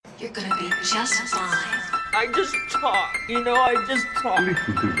You're gonna be just fine. I just talk. I just talk.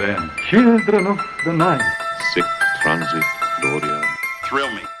 Listen to them, children of the night. Sic transit gloria.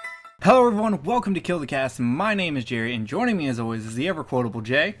 Thrill me. Hello everyone, welcome to Kill the Cast. My name is Jerry, and joining me as always is the ever-quotable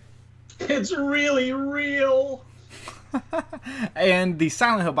Jay. It's really real. And the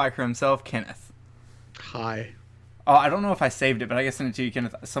Silent Hill biker himself, Kenneth. Hi. Oh, I don't know if I saved it, but I guess send it to you,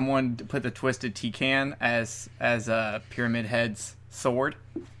 Kenneth. Someone put the Twisted Toucan as Pyramid Head's sword.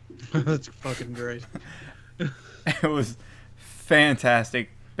 That's fucking great. It was fantastic.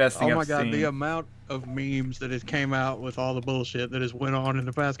 Best thing I've seen. Oh my god, the amount of memes that has came out with all the bullshit that has went on in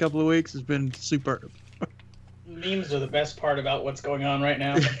the past couple of weeks has been superb. Memes are the best part about what's going on right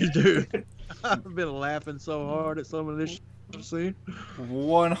now. Dude, I've been laughing so hard at some of this shit I've seen.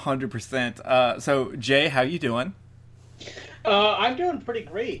 100%. So, Jay, how you doing? I'm doing pretty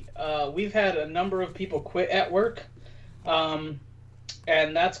great. We've had a number of people quit at work.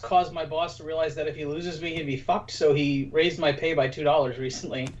 And that's caused my boss to realize that if he loses me, he'd be fucked. So he raised my pay by $2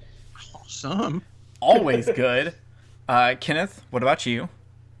 recently. Awesome. Always good. Kenneth, what about you?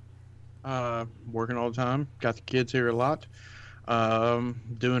 Working all the time. Got the kids here a lot.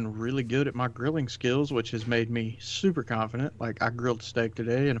 Doing really good at my grilling skills, which has made me super confident. Like, I grilled steak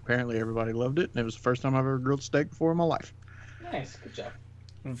today, and apparently everybody loved it. And it was the first time I've ever grilled steak before in my life. Nice. Good job.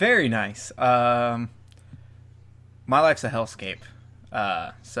 Very nice. My life's a hellscape.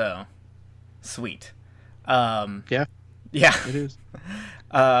 So sweet. Yeah. It is.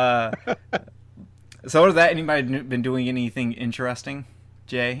 So other than that, anybody been doing anything interesting?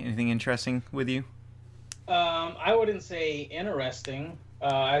 Jay, anything interesting with you? I wouldn't say interesting.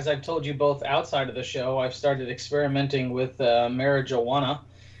 As I've told you both outside of the show, I've started experimenting with marijuana,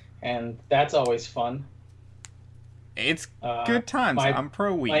 and that's always fun. It's good times. I'm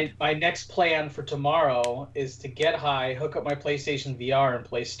pro weed. My next plan for tomorrow is to get high, hook up my PlayStation VR, and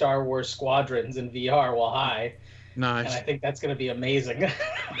play Star Wars Squadrons in VR while high. Nice. And I think that's going to be amazing.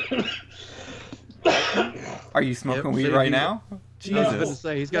 Are you smoking weed right now? Jesus. I was going to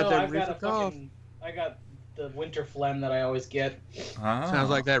say, he's got that reefer cough. I got the winter phlegm that I always get. Oh. Sounds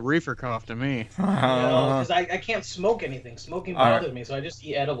like that reefer cough to me. Because I can't smoke anything. Smoking bothers me, so I just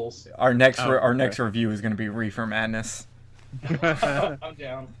eat edibles. Our next review is going to be Reefer Madness. I'm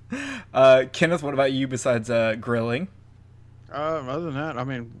down. Kenneth, what about you besides grilling? Other than that, I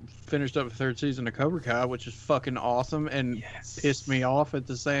mean, finished up the third season of Cobra Kai, which is fucking awesome and pissed me off at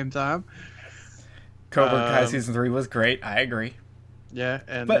the same time. Cobra Kai season 3 was great. I agree. Yeah,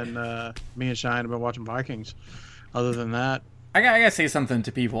 and then me and Shine have been watching Vikings. Other than that, I gotta say something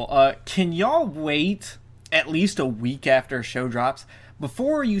to people. Can y'all wait at least a week after a show drops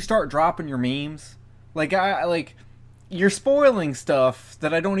before you start dropping your memes? Like, you're spoiling stuff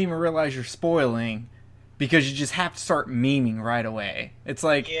that I don't even realize you're spoiling because you just have to start memeing right away. It's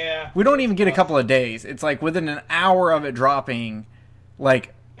like, we don't even get a couple of days. It's like within an hour of it dropping,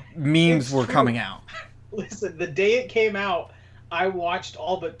 like, memes were coming out. Listen, the day it came out, I watched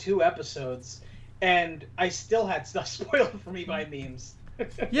all but 2 episodes, and I still had stuff spoiled for me by memes.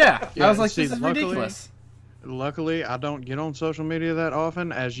 Yeah, I was like, this is ridiculous. Luckily, I don't get on social media that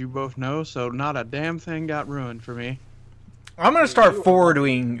often, as you both know, so not a damn thing got ruined for me. I'm going to start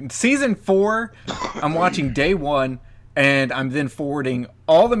forwarding Season 4. I'm watching Day 1, and I'm then forwarding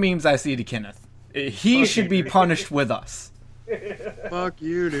all the memes I see to Kenneth. He should be punished with us. Fuck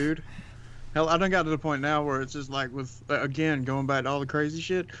you, dude. Hell, I done got to the point now where it's just like with, again, going back to all the crazy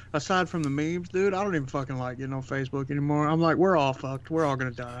shit. Aside from the memes, dude, I don't even fucking like getting on Facebook anymore. I'm like, we're all fucked. We're all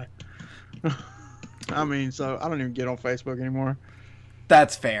gonna die. I mean, so I don't even get on Facebook anymore.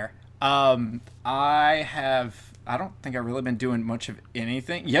 That's fair. I don't think I've really been doing much of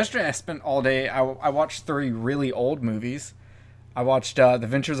anything. Yesterday I spent all day, I watched 3 really old movies. I watched The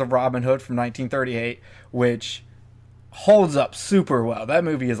Adventures of Robin Hood from 1938, which holds up super well. That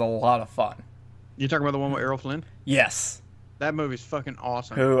movie is a lot of fun. You talking about the one with Errol Flynn? Yes. That movie's fucking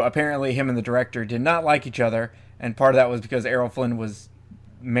awesome. Who apparently him and the director did not like each other, and part of that was because Errol Flynn was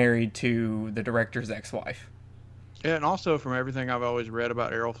married to the director's ex-wife. Yeah, and also from everything I've always read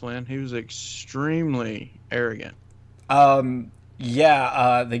about Errol Flynn, he was extremely arrogant.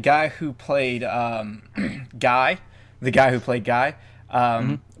 The guy who played Guy,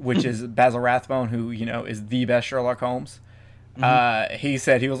 which is Basil Rathbone, who, is the best Sherlock Holmes. He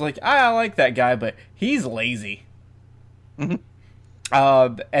said, he was like, I like that guy, but he's lazy. And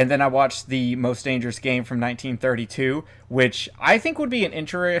then I watched The Most Dangerous Game from 1932, which I think would be an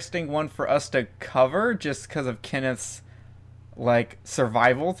interesting one for us to cover just because of Kenneth's,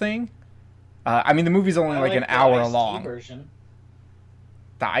 survival thing. I mean, the movie's only an hour long. Version.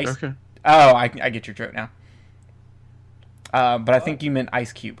 The ice. Okay. Oh, I get your joke now. But I think you meant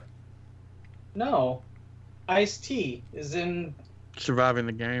Ice Cube. No, Ice-T is in Surviving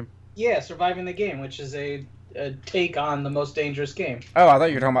the Game. Surviving the Game, which is a take on the Most Dangerous Game. Oh, I thought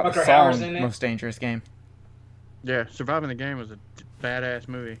you were talking about Rutger the Hauer's song in it. Most Dangerous Game. Yeah, Surviving the Game was a badass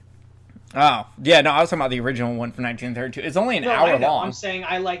movie. Oh, yeah, no, I was talking about the original one from 1932. It's only an hour I know. long. I'm saying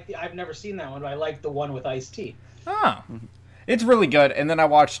I've never seen that one, but I like the one with Ice-T. Oh, it's really good. And then I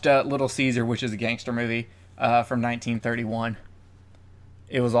watched Little Caesar, which is a gangster movie from 1931.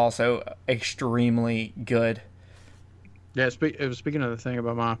 It was also extremely good. Yeah, speaking of the thing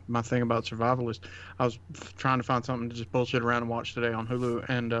about my thing about Survivalist, I was trying to find something to just bullshit around and watch today on Hulu,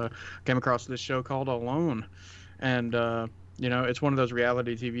 and came across this show called Alone. And, it's one of those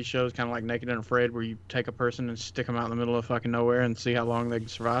reality TV shows, kind of like Naked and Afraid, where you take a person and stick them out in the middle of fucking nowhere and see how long they can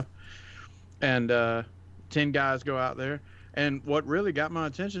survive. And 10 guys go out there. And what really got my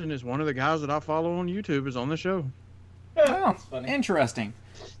attention is one of the guys that I follow on YouTube is on the show. Oh, That's funny. interesting.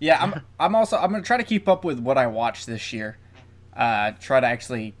 Yeah, I'm gonna try to keep up with what I watch this year. Try to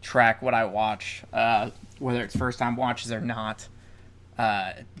actually track what I watch, whether it's first time watches or not.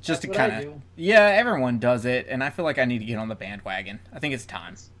 Just That's to what I kind of, do. yeah, everyone does it, and I feel like I need to get on the bandwagon. I think it's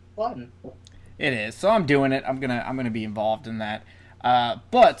time. Fun. It is, so I'm doing it. I'm gonna be involved in that.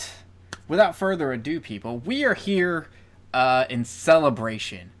 But without further ado, people, we are here in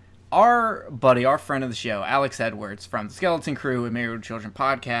celebration. Our buddy, our friend of the show, Alex Edwards from the Skeleton Crew and Married with Children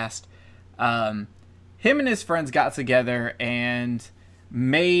podcast, him and his friends got together and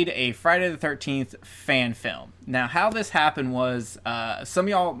made a Friday the 13th fan film. Now, how this happened was, some of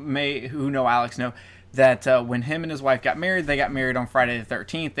y'all who know Alex know that when him and his wife got married, they got married on Friday the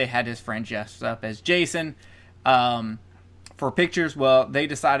 13th. They had his friend dressed up as Jason for pictures. Well, they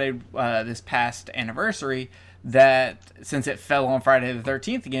decided this past anniversary that since it fell on Friday the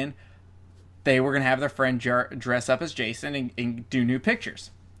 13th again, they were going to have their friend dress up as Jason and do new pictures.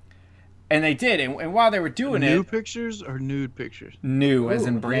 And they did. And while they were doing New it... pictures or nude pictures? New, as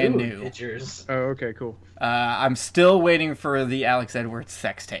in brand new. Pictures. Oh, okay, cool. I'm still waiting for the Alex Edwards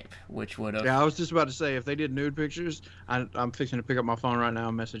sex tape, which would have... Yeah, I was just about to say, if they did nude pictures, I'm fixing to pick up my phone right now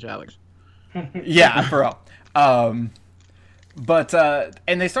and message Alex. Yeah, for real. But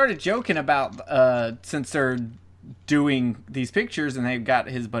and they started joking about since they're doing these pictures and they've got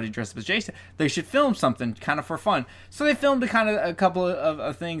his buddy dressed up as Jason, they should film something kind of for fun. So they filmed a couple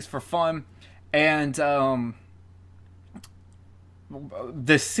of things for fun, and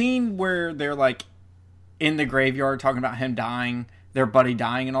the scene where they're like in the graveyard talking about him dying, their buddy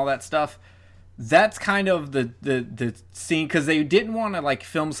dying, and all that stuff. That's kind of the scene, because they didn't want to like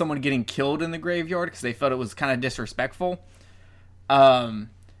film someone getting killed in the graveyard because they felt it was kind of disrespectful.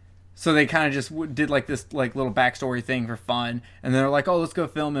 So they kind of just did like this like little backstory thing for fun, and they're like, oh, let's go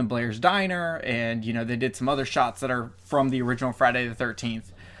film in Blair's Diner, and they did some other shots that are from the original Friday the 13th,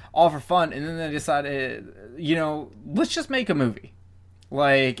 all for fun. And then they decided, let's just make a movie.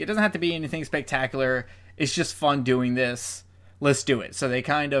 Like, it doesn't have to be anything spectacular. It's just fun doing this. Let's do it. So they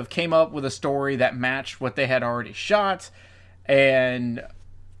kind of came up with a story that matched what they had already shot and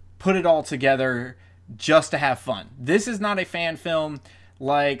put it all together just to have fun. This is not a fan film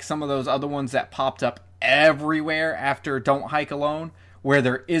like some of those other ones that popped up everywhere after Don't Hike Alone, where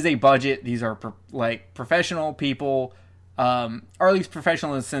there is a budget. These are professional people, or at least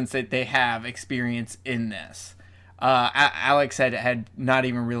professional in the sense that they have experience in this. Alex had not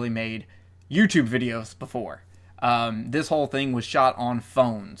even really made YouTube videos before. This whole thing was shot on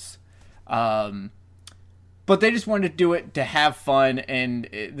phones. But they just wanted to do it to have fun, and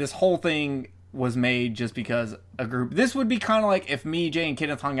this whole thing was made just because a group... This would be kind of like if me, Jay, and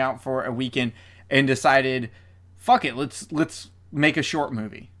Kenneth hung out for a weekend and decided, fuck it, let's make a short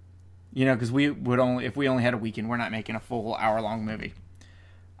movie. Because if we only had a weekend, we're not making a full hour-long movie.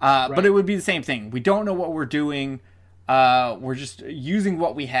 Right. But it would be the same thing. We don't know what we're doing. We're just using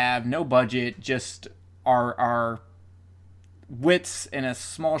what we have, no budget, just our wits in a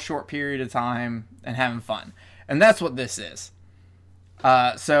small, short period of time and having fun. And that's what this is.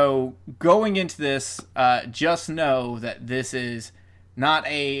 So going into this, just know that this is not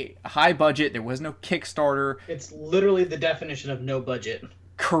a high budget. There was no Kickstarter. It's literally the definition of no budget.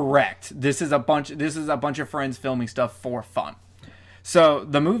 Correct. This is a bunch of friends filming stuff for fun. So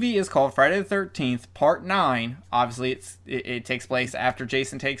the movie is called Friday the 13th, Part 9. Obviously, it takes place after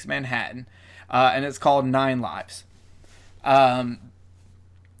Jason Takes Manhattan, and it's called 9 Lives. The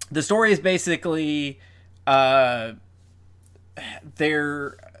story is basically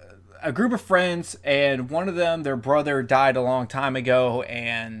they're a group of friends, and one of them, their brother died a long time ago,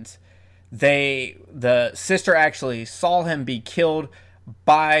 and the sister actually saw him be killed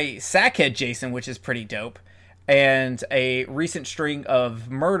by Sackhead Jason, which is pretty dope. And a recent string of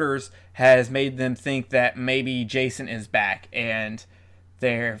murders has made them think that maybe Jason is back, and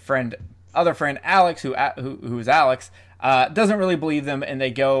their other friend Alex, who is Alex, doesn't really believe them, and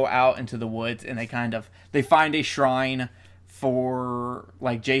they go out into the woods and they find a shrine for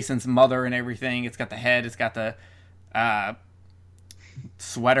like Jason's mother and everything. It's got the head, it's got the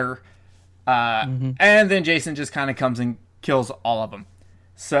sweater, and then Jason just kind of comes and kills all of them.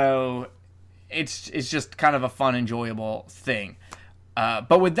 So it's just kind of a fun, enjoyable thing.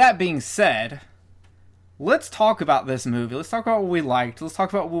 But with that being said, let's talk about this movie. Let's talk about what we liked. Let's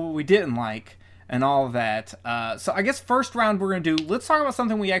talk about what we didn't like and all of that. So I guess first round we're going to do, let's talk about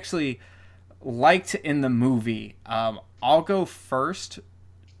something we actually liked in the movie. I'll go first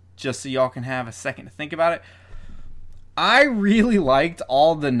just so y'all can have a second to think about it. I really liked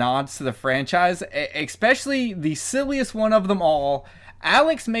all the nods to the franchise, especially the silliest one of them all.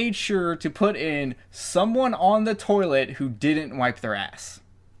 Alex made sure to put in someone on the toilet who didn't wipe their ass.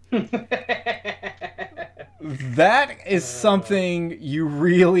 That is something you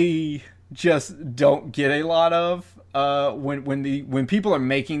really just don't get a lot of when people are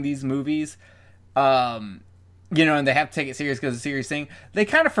making these movies, and they have to take it serious because it's a serious thing. They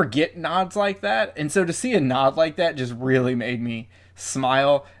kind of forget nods like that, and so to see a nod like that just really made me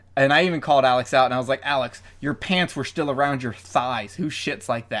smile. And I even called Alex out, and I was like, Alex, your pants were still around your thighs. Who shits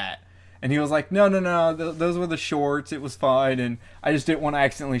like that? And he was like, no, those were the shorts. It was fine, and I just didn't want to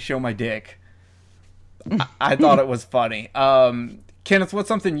accidentally show my dick. I thought it was funny. Kenneth, what's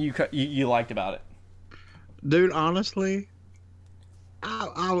something you liked about it? Dude, honestly,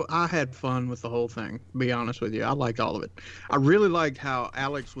 I had fun with the whole thing, to be honest with you. I liked all of it. I really liked how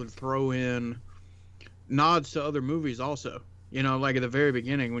Alex would throw in nods to other movies also. Like at the very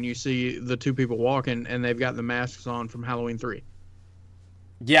beginning when you see the two people walking and they've got the masks on from Halloween 3.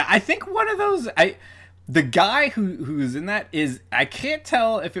 Yeah, I think one of those... The guy who's in that is... I can't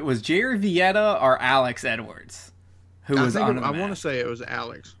tell if it was Jerry Vieta or Alex Edwards who was on the I mask. want to say it was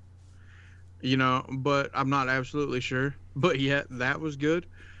Alex. But I'm not absolutely sure. But yeah, that was good.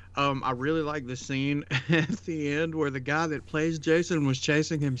 I really like the scene at the end where the guy that plays Jason was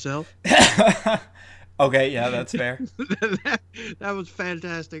chasing himself. Okay, yeah, that's fair. that was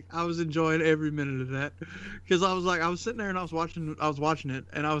fantastic. I was enjoying every minute of that because I was sitting there and I was watching it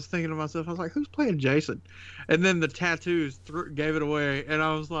and I was thinking to myself, I was like, who's playing Jason? And then the tattoos gave it away, and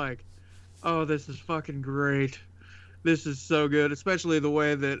I was like, oh, this is fucking great. This is so good, especially the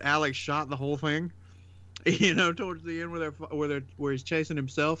way that Alex shot the whole thing. Towards the end where he's chasing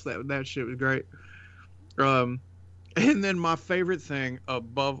himself. That shit was great. And then my favorite thing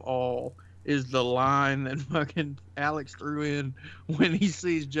above all is the line that fucking Alex threw in when he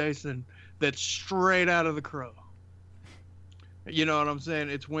sees Jason that's straight out of The Crow. You know what I'm saying?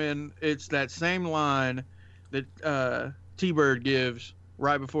 It's that same line that T-Bird gives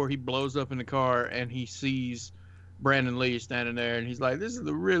right before he blows up in the car and he sees Brandon Lee standing there and he's like, this is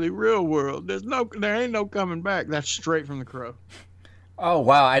the really real world. There ain't no coming back. That's straight from The Crow. Oh,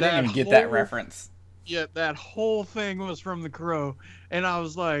 wow. I didn't even get that reference. Yeah, that whole thing was from The Crow. And I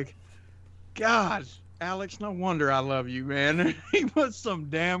was like, God, Alex, no wonder I love you, man. He put some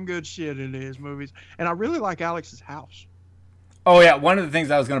damn good shit into his movies. And I really like Alex's house. Oh, yeah. One of the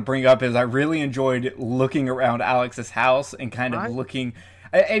things I was going to bring up is I really enjoyed looking around Alex's house and kind of looking.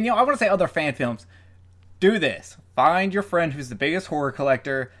 And, I want to say other fan films. Do this. Find your friend who's the biggest horror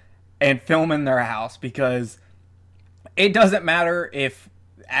collector and film in their house, because it doesn't matter if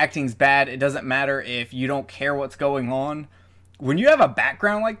acting's bad. It doesn't matter if you don't care what's going on. When you have a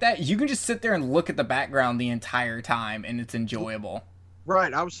background like that, you can just sit there and look at the background the entire time, and it's enjoyable.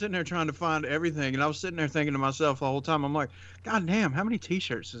 Right. I was sitting there trying to find everything, and I was sitting there thinking to myself the whole time, I'm like, God damn, how many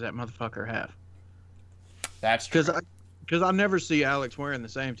T-shirts does that motherfucker have? That's true. Because I never see Alex wearing the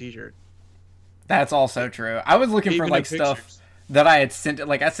same T-shirt. That's also true. I was looking for like stuff that I had sent.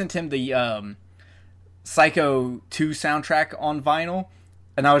 Like I sent him the Psycho 2 soundtrack on vinyl,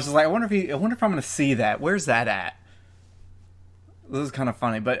 and I was just like, I wonder if I'm going to see that. Where's that at? This is kind of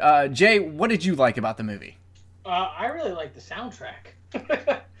funny. But Jay, what did you like about the movie? I really liked the soundtrack.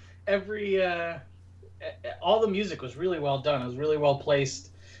 All the music was really well done. It was really well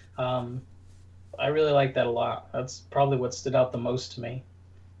placed. I really liked that a lot. That's probably what stood out the most to me.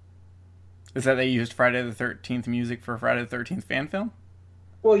 Is that they used Friday the 13th music for a Friday the 13th fan film?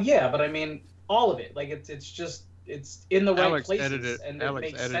 Well, yeah, but I mean, all of it. Like it's in the right Alex places, edited it. and Alex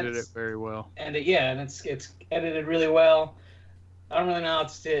it makes edited sense. it very well. And it's edited really well. I don't really know how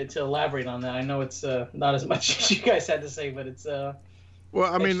to elaborate on that. I know it's not as much as you guys had to say, but it's well,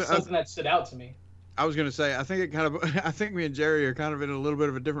 I mean, something that stood out to me. I was gonna say, I think me and Jerry are kind of in a little bit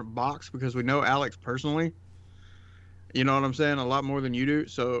of a different box because we know Alex personally, You know what I'm saying? A lot more than you do.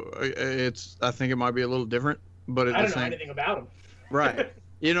 So I think it might be a little different, but at I the don't know same, anything about him. right.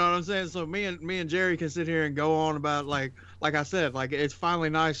 You know what I'm saying? So me and Jerry can sit here and go on about like I said, like it's finally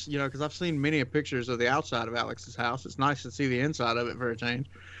nice, you know, because I've seen many pictures of the outside of Alex's house. It's nice to see the inside of it for a change.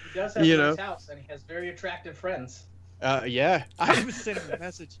 He does have You a know. nice house, and he has very attractive friends. Yeah. I even sent him a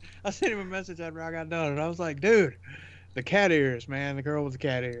message. I sent him a message after I got done, and I was like, dude, the cat ears, man, the girl with the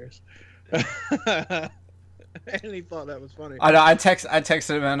cat ears. And he thought that was funny. I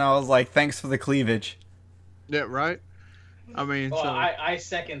texted him and I was like, thanks for the cleavage. Yeah, right. I mean, Well, so I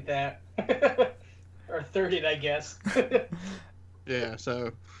second that. Or third it, I guess. yeah.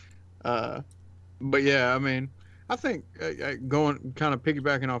 So, but yeah, I mean, I think going kind of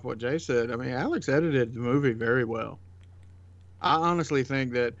piggybacking off what Jay said. I mean, Alex edited the movie very well. I honestly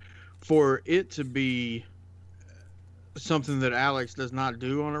think that for it to be something that Alex does not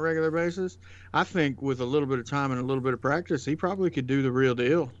do on a regular basis, I think with a little bit of time and a little bit of practice, he probably could do the real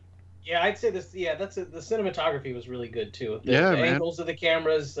deal. Yeah, I'd say this. Yeah, the cinematography was really good too. The Man. angles of the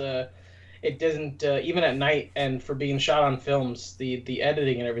cameras. It doesn't even at night, and for being shot on films, the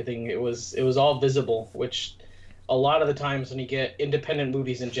editing and everything, it was all visible. Which a lot of the times when you get independent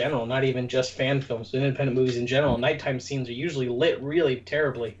movies in general, not even just fan films, but independent movies in general, nighttime scenes are usually lit really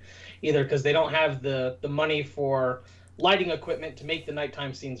terribly, either because they don't have the money for lighting equipment to make the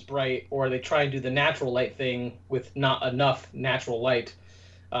nighttime scenes bright, or they try and do the natural light thing with not enough natural light.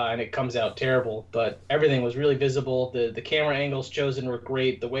 And it comes out terrible, but everything was really visible. The camera angles chosen were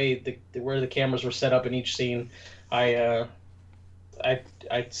great. The way where the cameras were set up in each scene, I'd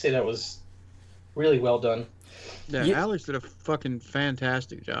say that was really well done. Yeah, Yeah. Alex did a fucking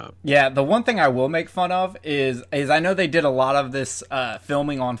fantastic job. Yeah, the one thing I will make fun of is I know they did a lot of this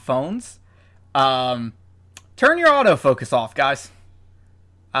filming on phones. Turn your autofocus off, guys.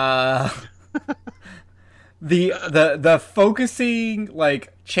 The focusing,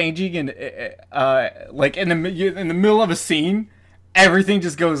 like changing and like in the middle of a scene, everything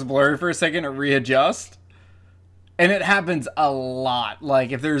just goes blurry for a second and readjust, and it happens a lot.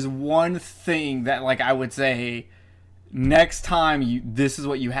 Like if there's one thing that like I would say next time this is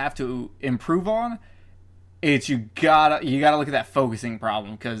what you have to improve on, it's you gotta look at that focusing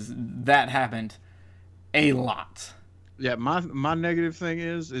problem, because that happened a lot. Yeah, my negative thing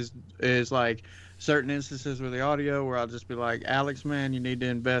is like certain instances with the audio where I'll just be like, Alex, man, you need to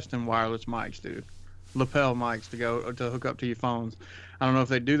invest in wireless mics, dude. Lapel mics to hook up to your phones. I don't know if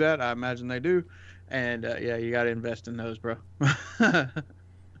they do that. I imagine they do. And yeah, you got to invest in those, bro.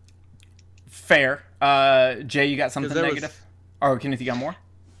 Fair. Jay, you got something negative? Or Kenneth, you got more?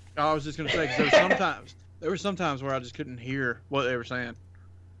 I was just gonna say, 'cause there were sometimes where I just couldn't hear what they were saying.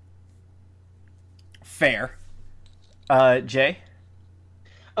 Fair. Jay?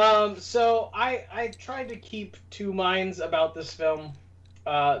 So I tried to keep two minds about this film.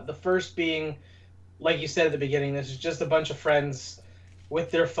 The first being, like you said at the beginning, this is just a bunch of friends with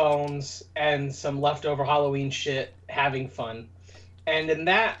their phones and some leftover Halloween shit having fun. And in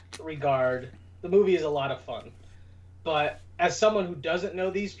that regard, the movie is a lot of fun. But as someone who doesn't know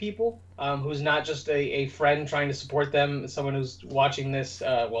these people, who's not just a friend trying to support them, someone who's watching this,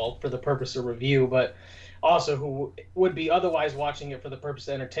 well, for the purpose of review, but also who would be otherwise watching it for the purpose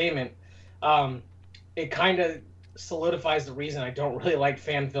of entertainment, it kind of solidifies the reason I don't really like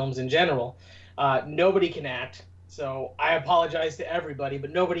fan films in general. Nobody can act, so I apologize to everybody,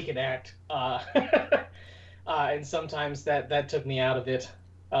 but nobody can act. And sometimes that took me out of it.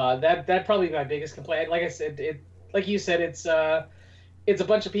 That probably be my biggest complaint. Like I said, like you said, it's a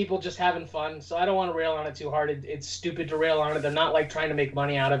bunch of people just having fun, so I don't want to rail on it too hard. It's stupid to rail on it. They're not like trying to make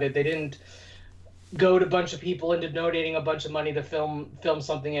money out of it. They didn't goad a bunch of people into donating a bunch of money to film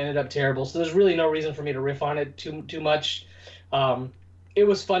something and ended up terrible. So there's really no reason for me to riff on it too much. It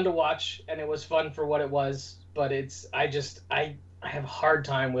was fun to watch, and it was fun for what it was. But I have a hard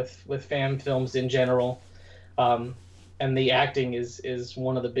time with fan films in general, and the acting is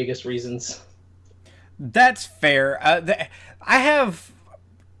one of the biggest reasons. That's fair. I have,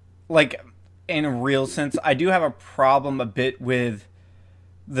 like, in a real sense, I do have a problem a bit with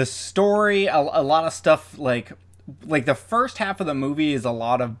the story. A lot of stuff, like the first half of the movie is a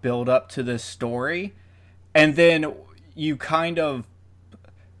lot of build up to this story, and then you kind of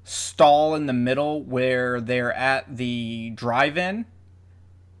stall in the middle where they're at the drive-in,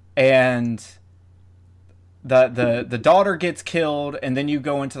 and the daughter gets killed, and then you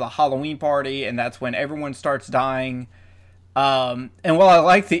go into the Halloween party, and that's when everyone starts dying. And while I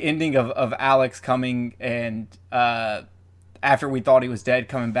like the ending of Alex coming and after we thought he was dead,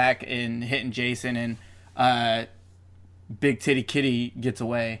 coming back and hitting Jason, and Big Titty Kitty gets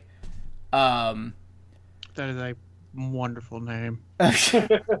away. That is a wonderful name.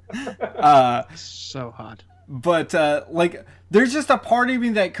 uh, So hot. But like, there's just a part of me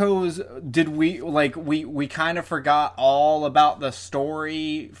that goes, did we kind of forgot all about the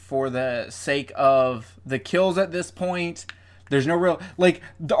story for the sake of the kills at this point? There's no real, like,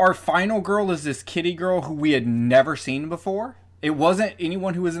 our final girl is this kitty girl who we had never seen before. It wasn't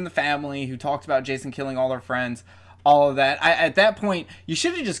anyone who was in the family who talked about Jason killing all her friends, all of that. At that point, you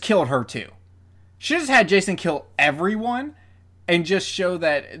should have just killed her too. Should have just had Jason kill everyone. And just show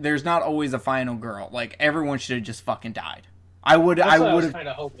that there's not always a final girl. Like, everyone should have just fucking died. I would have kind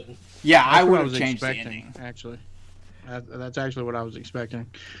of hoping. Yeah, That's I what would have was changed the expecting, ending. actually. That's actually what I was expecting.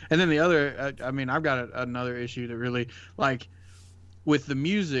 And then the other, I mean, I've got another issue that really, like, with the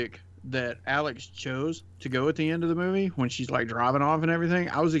music that Alex chose to go at the end of the movie when she's like driving off and everything,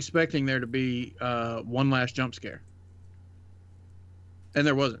 I was expecting there to be one last jump scare, and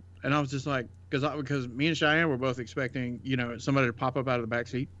there wasn't. And I was just like, because me and Cheyenne were both expecting, you know, somebody to pop up out of the back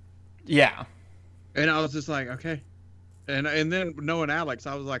seat. Yeah. And I was just like, okay. And then knowing Alex,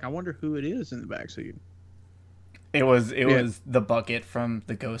 I was like, I wonder who it is in the back seat. It was the bucket from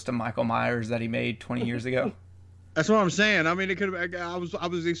The Ghost of Michael Myers that he made 20 years ago. That's what I'm saying. I mean, it could have. I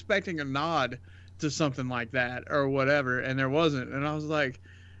was expecting a nod to something like that or whatever, and there wasn't. And I was like,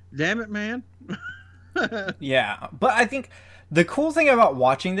 damn it, man. Yeah, but I think the cool thing about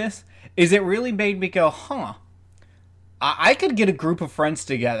watching this is it really made me go, huh, I could get a group of friends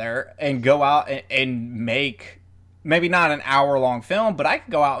together and go out and make, maybe not an hour-long film, but I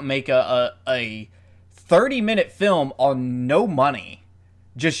could go out and make a 30-minute film on no money,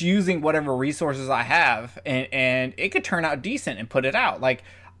 just using whatever resources I have, and it could turn out decent and put it out. Like,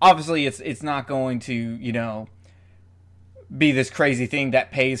 obviously, it's not going to, you know, be this crazy thing that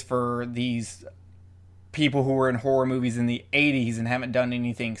pays for these people who were in horror movies in the 80s and haven't done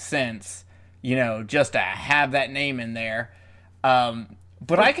anything since, you know, just to have that name in there.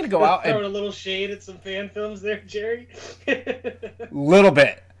 But I could go out and throw a little shade at some fan films there, Jerry. little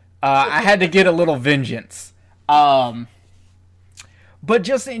bit. I had to get a little vengeance. But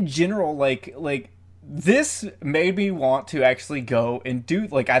just in general, like this made me want to actually go and do,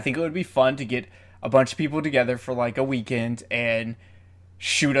 like, I think it would be fun to get a bunch of people together for like a weekend and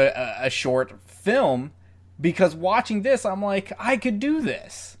shoot a short film, because watching this, I'm like, I could do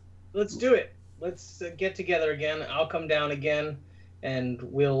this. Let's do it. Let's get together again. I'll come down again, and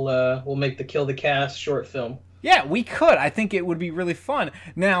we'll make the Kill the Cast short film. Yeah, we could. I think it would be really fun.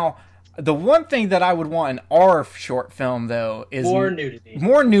 Now, the one thing that I would want in our short film, though, is more nudity.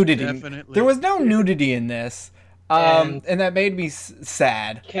 More nudity. Definitely. There was no nudity in this, and that made me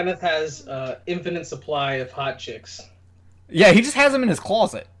sad. Kenneth has infinite supply of hot chicks. Yeah, he just has them in his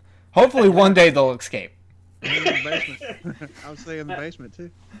closet. Hopefully, one day they'll escape. In the basement. I was saying the basement too.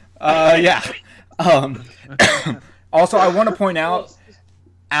 Yeah. Also, I want to point out,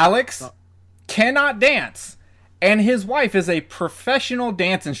 Alex cannot dance, and his wife is a professional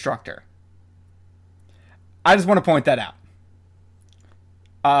dance instructor. I just want to point that out.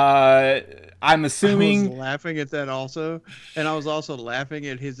 I'm assuming. I was laughing at that also, and I was also laughing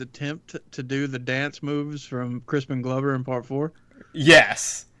at his attempt to do the dance moves from Crispin Glover in Part 4.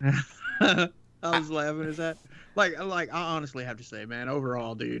 Yes. I was laughing at that. Like I honestly have to say, man,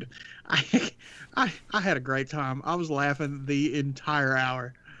 overall, dude, I had a great time. I was laughing the entire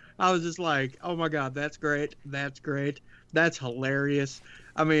hour. I was just like, oh my god, that's great, that's hilarious.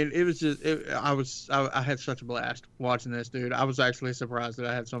 I mean, it was just, I had such a blast watching this, dude. I was actually surprised that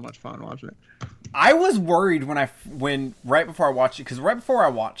I had so much fun watching it. I was worried when right before I watched it, because right before I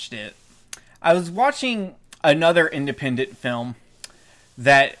watched it, I was watching another independent film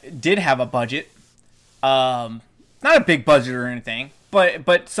that did have a budget. Not a big budget or anything,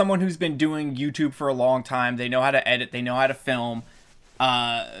 but someone who's been doing YouTube for a long time. They know how to edit. They know how to film.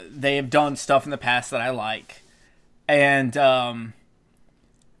 They have done stuff in the past that I like. And I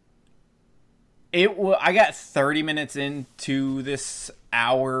got 30 minutes into this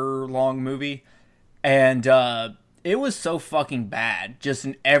hour-long movie, and it was so fucking bad, just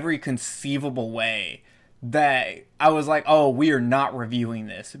in every conceivable way, that I was like, oh, we are not reviewing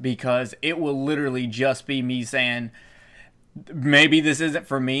this, because it will literally just be me saying, maybe this isn't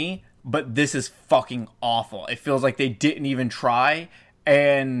for me, but this is fucking awful. It feels like they didn't even try,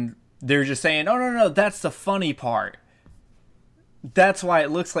 and they're just saying, oh, no, that's the funny part. That's why it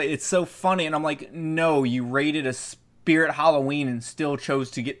looks like it's so funny. And I'm like, no, you rated a Spirit Halloween and still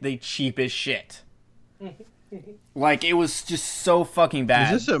chose to get the cheapest shit. Like, it was just so fucking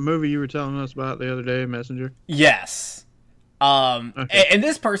bad. Is this a movie you were telling us about the other day, Messenger? Yes. Okay. And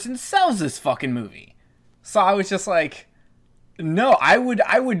this person sells this fucking movie. So I was just like, no, I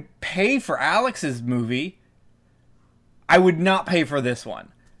would pay for Alex's movie I would not pay for this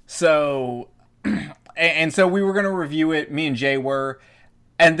one. So, and so we were going to review it, me and Jay were,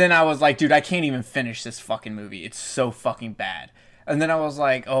 and then I was like, dude, I can't even finish this fucking movie. It's so fucking bad. And then I was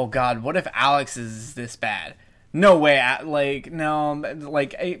like, oh god, what if Alex is this bad? No way, there's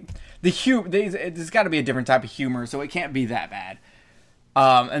got to be a different type of humor, so it can't be that bad.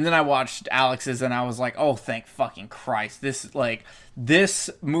 And then I watched Alex's, and I was like, oh, thank fucking Christ. This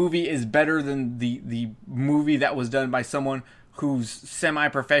movie is better than the movie that was done by someone who's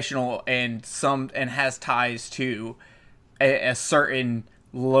semi-professional and has ties to a certain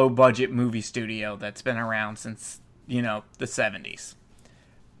low-budget movie studio that's been around since, the 70s.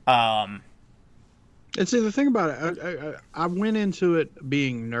 And see, the thing about it, I went into it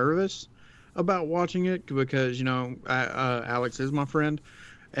being nervous about watching it because, Alex is my friend,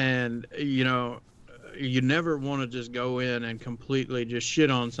 and, you never want to just go in and completely just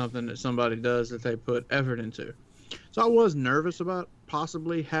shit on something that somebody does that they put effort into. So I was nervous about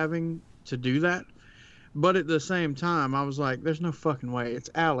possibly having to do that. But at the same time, I was like, there's no fucking way. It's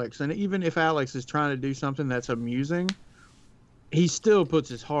Alex. And even if Alex is trying to do something that's amusing, he still puts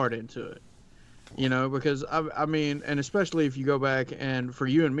his heart into it. Because, I mean, and especially if you go back, and for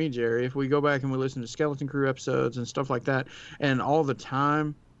you and me, Jerry, if we go back and we listen to Skeleton Crew episodes and stuff like that, and all the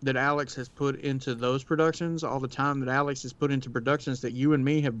time that Alex has put into those productions, all the time that Alex has put into productions that you and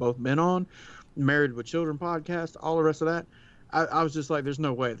me have both been on, Married with Children podcast, all the rest of that, I was just like, there's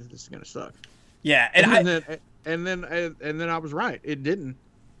no way that this is going to suck. Yeah, and then I was right. It didn't.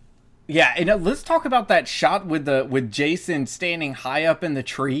 Yeah, and let's talk about that shot with Jason standing high up in the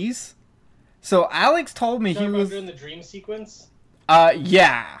trees. So Alex told me he was doing the dream sequence.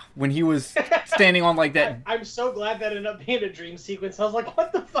 Yeah, when he was standing on like that. I'm so glad that ended up being a dream sequence. I was like,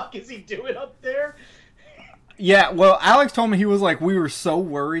 what the fuck is he doing up there? Yeah, well, Alex told me he was like, we were so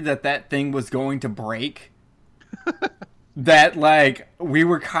worried that thing was going to break. That, like, we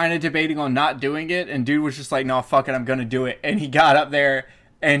were kind of debating on not doing it, and dude was just like, no, fuck it, I'm gonna do it. And he got up there,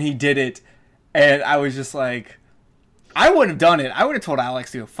 and he did it, and I was just like, I wouldn't have done it. I would have told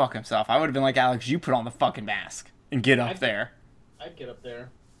Alex to go fuck himself. I would have been like, Alex, you put on the fucking mask and get up there. I'd get up there.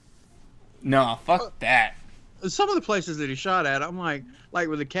 No, fuck that. Some of the places that he shot at, I'm like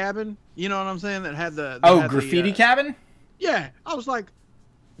with the cabin, you know what I'm saying, that had the... graffiti cabin? Yeah, I was like,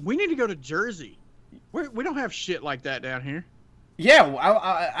 we need to go to Jersey. We don't have shit like that down here. Yeah,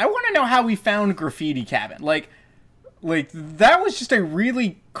 I want to know how we found Graffiti Cabin. Like that was just a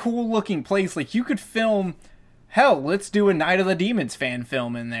really cool looking place. Like, you could film, hell, let's do a Night of the Demons fan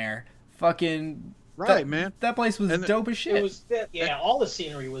film in there. Fucking right, man. That place was dope as shit. It was, all the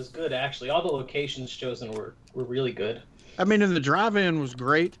scenery was good, actually. All the locations chosen were really good. I mean, and the drive-in was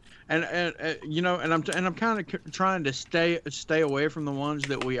great. And I'm kind of trying to stay away from the ones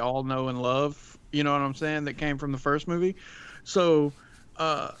that we all know and love. You know what I'm saying? That came from the first movie. So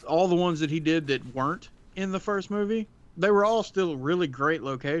all the ones that he did that weren't in the first movie, they were all still really great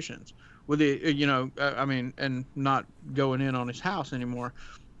locations. With the and not going in on his house anymore.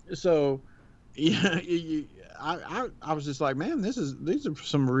 So I was just like, man, these are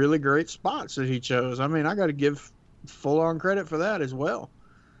some really great spots that he chose. I mean, I got to give full on credit for that as well.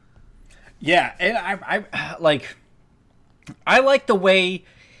 Yeah, and I like the way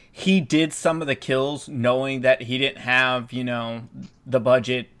he did some of the kills, knowing that he didn't have, the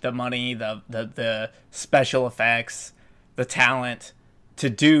budget, the money, the special effects, the talent to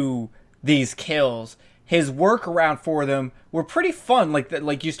do these kills. His workaround for them were pretty fun.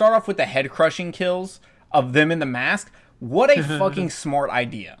 Like you start off with the head crushing kills of them in the mask. What a fucking smart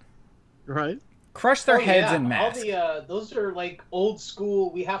idea! Right. Crush their heads in masks. Those are like old school.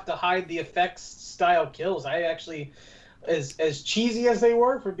 We have to hide the effects style kills. I actually, as cheesy as they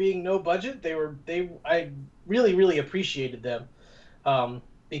were for being no budget, I really appreciated them,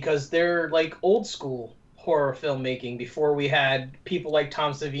 because they're like old school horror filmmaking before we had people like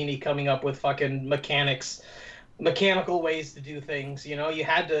Tom Savini coming up with fucking mechanical ways to do things. You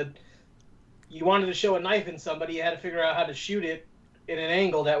wanted to show a knife in somebody, you had to figure out how to shoot it in an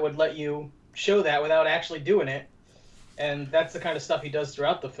angle that would let you show that without actually doing it, and that's the kind of stuff he does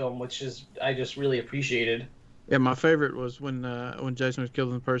throughout the film, which is I just really appreciated. Yeah, my favorite was when Jason was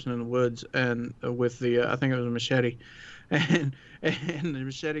killing the person in the woods and with the I think it was a machete, and the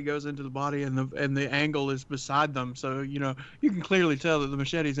machete goes into the body and the angle is beside them, so you can clearly tell that the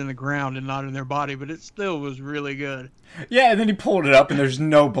machete's in the ground and not in their body, but it still was really good. Yeah, and then he pulled it up and there's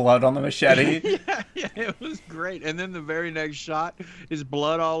no blood on the machete. yeah, it was great. And then the very next shot is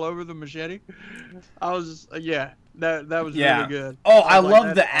blood all over the machete. I was that was really good. Oh, I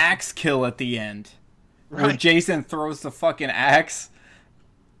love the axe kill at the end. Right. Where Jason throws the fucking axe,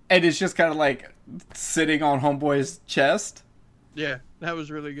 and it's just kind of like sitting on Homeboy's chest. Yeah, that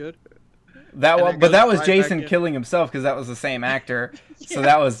was really good. That And was, it but goes that was right Jason back in. killing himself because that was the same actor. So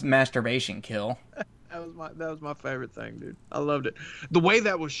that was masturbation kill. That was my favorite thing, dude. I loved it. The way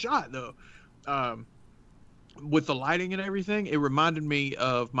that was shot, though, with the lighting and everything, it reminded me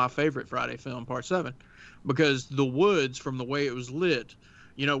of my favorite Friday film, Part 7, because the woods, from the way it was lit,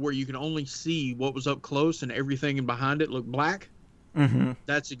 you know, where you can only see what was up close and everything in behind it looked black. Mm-hmm.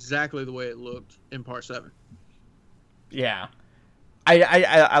 That's exactly the way it looked in Part 7. Yeah,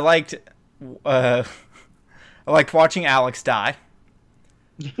 I liked I liked watching Alex die.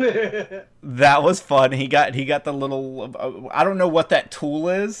 That was fun. He got the little I don't know what that tool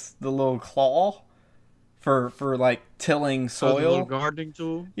is, the little claw for like tilling So the soil. little gardening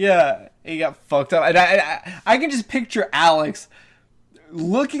tool. Yeah, he got fucked up, and I can just picture Alex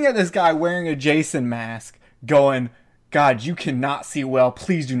looking at this guy wearing a Jason mask, going, "God, you cannot see well.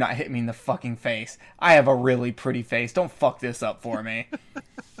 Please do not hit me in the fucking face. I have a really pretty face. Don't fuck this up for me."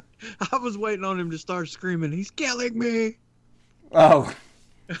 I was waiting on him to start screaming, "He's killing me!" Oh,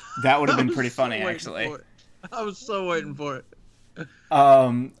 that would have I been was pretty so funny, waiting actually. for it. I was so waiting for it.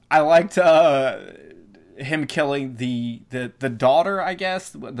 I liked him killing the daughter, I guess,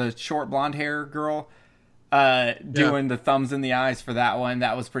 the short blonde hair girl. Doing the thumbs in the eyes for that one.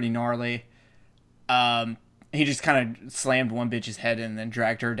 That was pretty gnarly. He just kind of slammed one bitch's head in and then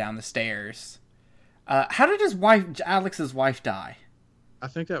dragged her down the stairs. How did Alex's wife die? I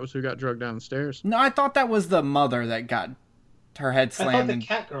think that was who got drugged down the stairs. No, I thought that was the mother that got her head I thought slammed. the in...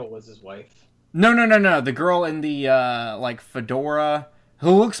 cat girl was his wife. No. The girl in the like fedora, who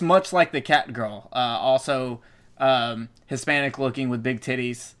looks much like the cat girl. Also Hispanic looking with big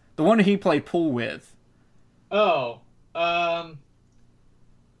titties. The one he played pool with. Oh,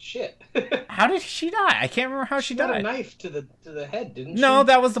 shit. How did she die? I can't remember how she got a died. knife to the head, didn't she? No,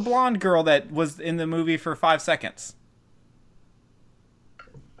 that was the blonde girl that was in the movie for 5 seconds.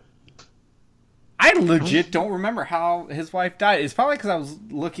 I legit don't remember how his wife died. It's probably because I was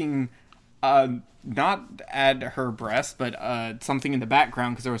looking not at her breast, but something in the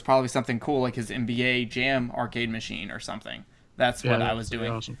background, because there was probably something cool like his NBA Jam arcade machine or something. That's what I was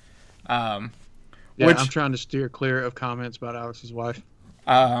doing. Awesome. Which I'm trying to steer clear of comments about Alex's wife.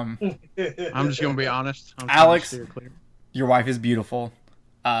 um, I'm just gonna be honest. I'm Alex- trying to steer clear. your wife is beautiful.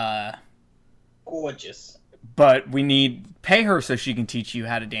 Gorgeous. But we need pay her so she can teach you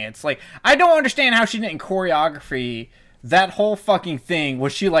how to dance. Like, I don't understand how she didn't choreography that whole fucking thing.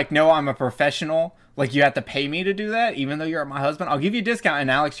 Was she like, no, I'm a professional, like you have to pay me to do that even though you're my husband? I'll give you a discount. And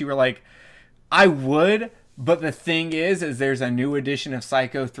Alex, you were like, I would, but the thing is there's a new edition of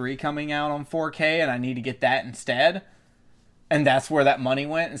Psycho 3 coming out on 4K and I need to get that instead. And that's where that money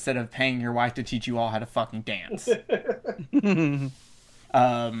went, instead of paying your wife to teach you all how to fucking dance.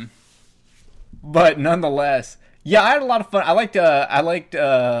 But nonetheless, yeah, I had a lot of fun. I liked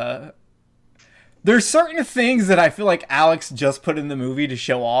there's certain things that I feel like Alex just put in the movie to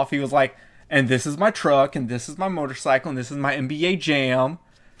show off. He was like, and this is my truck, and this is my motorcycle, and this is my NBA Jam.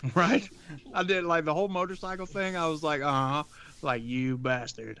 Right? I did like the whole motorcycle thing. I was like, like you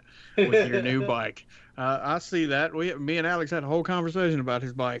bastard with your new bike. I see that. Me and Alex had a whole conversation about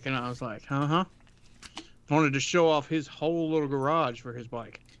his bike, and I was like, wanted to show off his whole little garage for his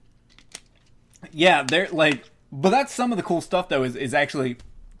bike. Yeah, they're like, but that's some of the cool stuff though. Is actually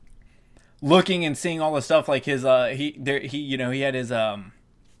looking and seeing all the stuff like his he had his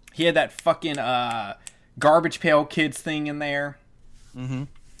he had that fucking Garbage Pail Kids thing in there. Mm-hmm.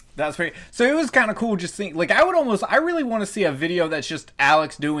 That's pretty. So it was kind of cool just seeing. Like, I really want to see a video that's just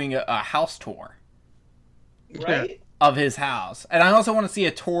Alex doing a house tour Right? of his house, and I also want to see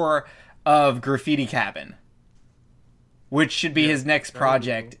a tour of Graffiti Cabin, which should be his next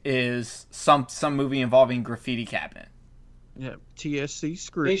project. Is some movie involving Graffiti Cabin. Yeah, TSC They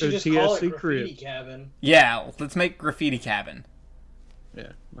script. should just call it TSC Graffiti crib. Cabin. Yeah, let's make Graffiti Cabin.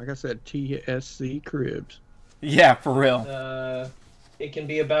 Yeah, like I said, TSC cribs. Yeah, for real. It can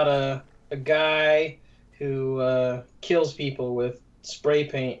be about a guy who kills people with spray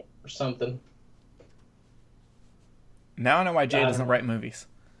paint or something. Now I know why Jay I don't doesn't know. write movies.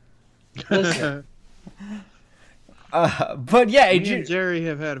 Listen, But yeah, Me and Jerry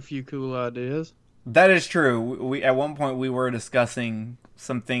have had a few cool ideas. that is true. We at one point we were discussing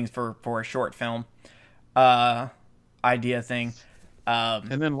some things for a short film idea thing. And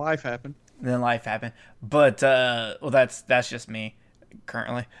then life happened. Then life happened. But well, that's just me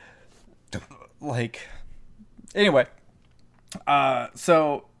currently. Like, anyway.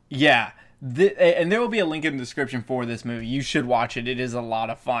 So yeah, and there will be a link in the description for this movie. You should watch it. It is a lot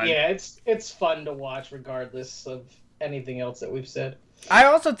of fun. yeah, it's fun to watch regardless of anything else that we've said. I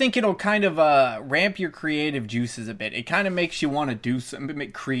also think it'll kind of ramp your creative juices a bit. It kind of makes you want to do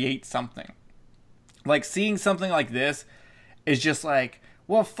something, create something. Like, seeing something like this is just like,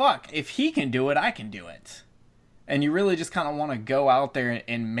 well, fuck, if he can do it, I can do it. And you really just kind of want to go out there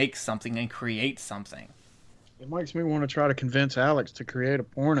and make something and create something. It makes me want to try to convince Alex to create a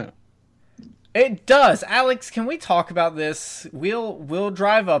porno. It does. Alex, can we talk about this? We'll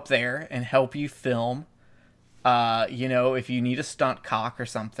drive up there and help you film. You know, if you need a stunt cock or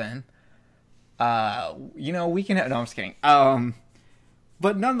something. You know, we can no, I'm just kidding.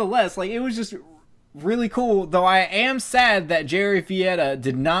 But nonetheless, like, it was just really cool, though I am sad that Jerry Vieta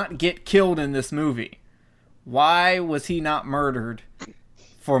did not get killed in this movie. Why was he not murdered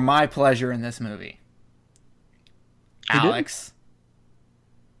for my pleasure in this movie? Alex.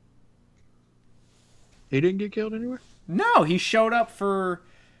 He didn't get killed anywhere? No, he showed up for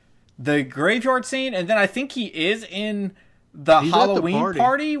the graveyard scene, and then I think he is in the Halloween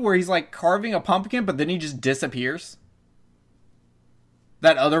party where he's like carving a pumpkin, but then he just disappears.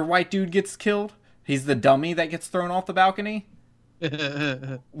 That other white dude gets killed. He's the dummy that gets thrown off the balcony.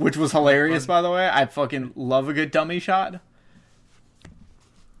 Which was hilarious, by the way. I fucking love a good dummy shot.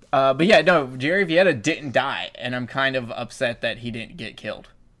 But yeah, no, Jerry Vieta didn't die, and I'm kind of upset that he didn't get killed.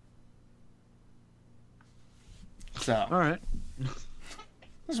 So, all right.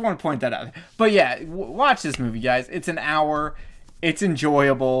 Just want to point that out. But yeah, watch this movie, guys. It's an hour. It's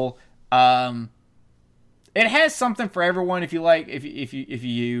enjoyable. It has something for everyone. If you like, if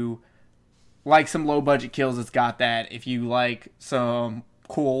you like some low budget kills, it's got that. If you like some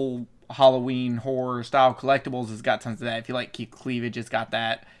cool Halloween horror style collectibles, it's got tons of that. If you like cleavage, it's got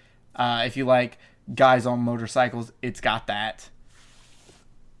that. If you like guys on motorcycles, it's got that.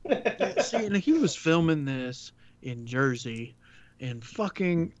 See, and he was filming this in Jersey in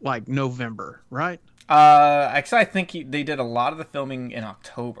fucking like November, right? Actually, I think they did a lot of the filming in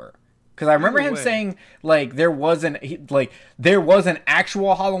October. Because I remember him saying, like, there was an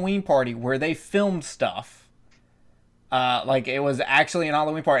actual Halloween party where they filmed stuff. Like, it was actually an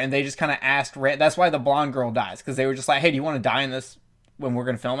Halloween party, and they just kind of asked... That's why the blonde girl dies, because they were just like, hey, do you want to die in this when we're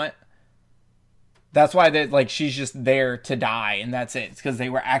going to film it? That's why she's just there to die, and that's it. It's because they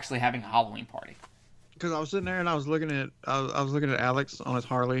were actually having a Halloween party. Because I was sitting there, and I was looking at Alex on his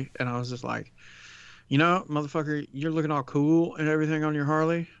Harley, and I was just like... You know, motherfucker, you're looking all cool and everything on your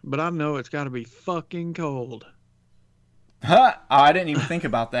Harley, but I know it's got to be fucking cold. Huh? Oh, I didn't even think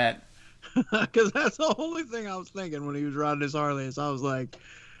about that. Because that's the only thing I was thinking when he was riding his Harley. Is I was like,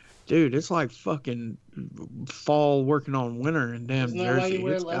 dude, it's like fucking fall working on winter in damn Jersey. Isn't that why you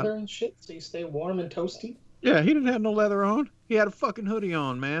wear leather and shit? So you stay warm and toasty? Yeah, he didn't have no leather on. He had a fucking hoodie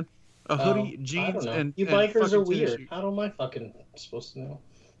on, man. A hoodie, jeans, and you bikers are weird. Shoes. How am I fucking supposed to know?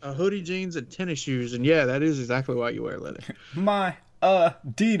 A hoodie, jeans, and tennis shoes, and yeah, that is exactly why you wear leather. My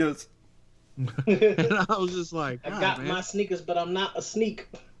Adidas. And I was just like, I got man, my sneakers, but I'm not a sneak.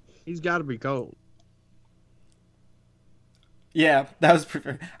 He's got to be cold. Yeah, that was.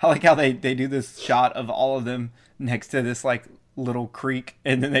 I like how they do this shot of all of them next to this like little creek,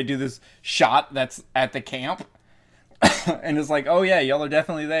 and then they do this shot that's at the camp, and it's like, oh yeah, y'all are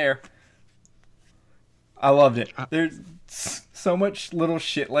definitely there. I loved it. There's so much little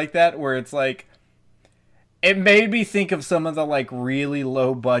shit like that where it's like, it made me think of some of the like really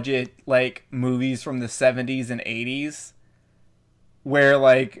low budget like movies from the 70s and 80s where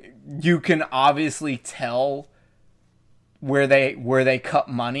like you can obviously tell where they cut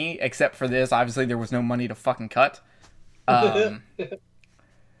money, except for this. Obviously there was no money to fucking cut.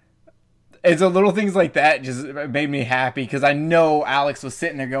 It's the little things like that just made me happy because I know Alex was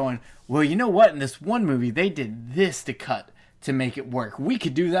sitting there going, well, you know what? In this one movie, they did this to cut to make it work. We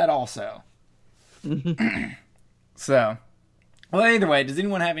could do that also. So, well, either way, does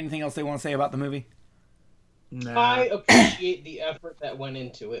anyone have anything else they want to say about the movie? Nah. I appreciate the effort that went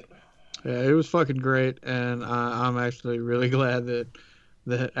into it. Yeah, it was fucking great, and I'm actually really glad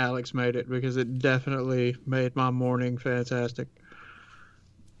that Alex made it because it definitely made my morning fantastic.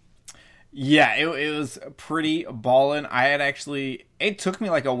 Yeah, it was pretty ballin'. It took me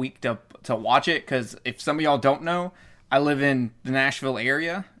like a week to watch it because if some of y'all don't know, I live in the Nashville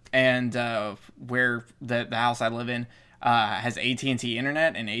area, and where the house I live in has AT&T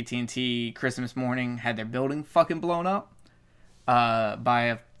internet, and AT&T Christmas morning had their building fucking blown up by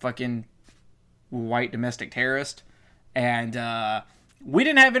a fucking white domestic terrorist, and we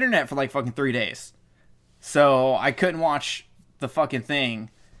didn't have internet for like fucking 3 days, so I couldn't watch the fucking thing.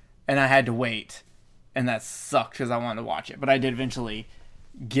 And I had to wait, and that sucked because I wanted to watch it. But I did eventually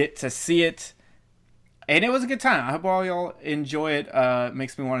get to see it, and it was a good time. I hope all y'all enjoy it.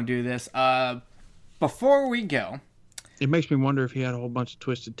 Makes me want to do this. Before we go, It makes me wonder if he had a whole bunch of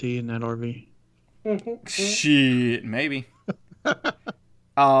Twisted Tea in that RV. Shit, maybe.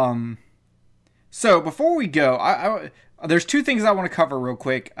 So before we go, there's two things I want to cover real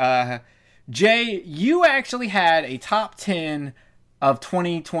quick. Jay, you actually had a top 10 of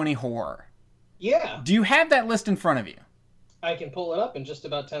 2020 horror. Yeah, Do you have that list in front of you? I can pull it up in just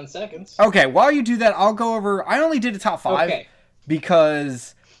about 10 seconds. Okay, while you do that, I'll go over. I only did a top 5 Okay.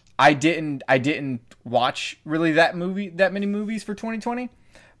 because I didn't watch really that many movies for 2020.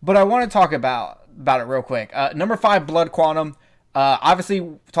 But I want to talk about it real quick. Number 5, Blood Quantum. Obviously,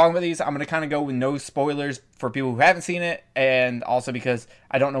 talking about these, I'm going to kind of go with no spoilers for people who haven't seen it, and also because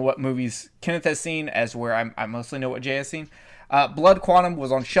I don't know what movies Kenneth has seen, as where I mostly know what Jay has seen. Blood Quantum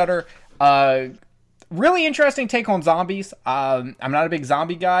was on Shudder. Really interesting take on zombies. I'm not a big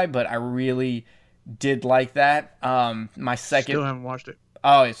zombie guy, but I really did like that. My second... Still haven't watched it.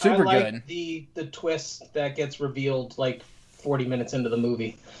 Oh, it's super I like good. the twist that gets revealed like 40 minutes into the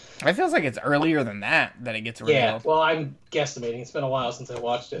movie. It feels like it's earlier than that it gets revealed. Yeah, well, I'm guesstimating. It's been a while since I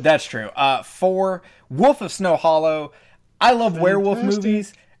watched it. That's true. 4, Wolf of Snow Hollow. I love werewolf Fantastic.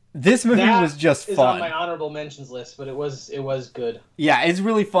 movies. This movie That was just is fun. on my honorable mentions list, but it was good. Yeah, it's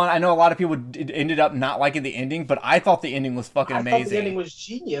really fun. I know a lot of people ended up not liking the ending, but I thought the ending was fucking I amazing. thought the ending was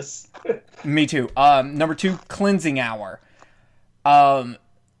genius. Me too. Number 2, Cleansing Hour. Everyone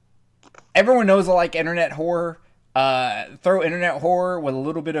knows I like internet horror. Throw internet horror with a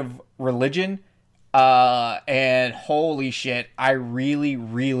little bit of religion. And holy shit, I really,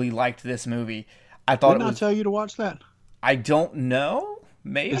 really liked this movie. I thought Didn't it I was... tell you to watch that? I don't know.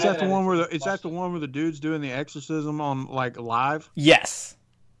 Maybe. Is that the one where the one where the dude's doing the exorcism on like live? Yes.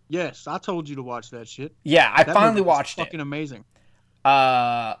 Yes, I told you to watch that shit. Yeah, I That finally movie was watched it. Fucking amazing.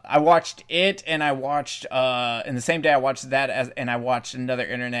 I watched it, and I watched in the same day I watched that, and I watched another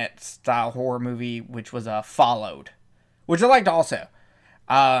internet style horror movie, which was Followed, which I liked also.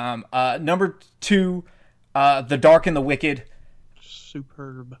 Number 2, The Dark and the Wicked.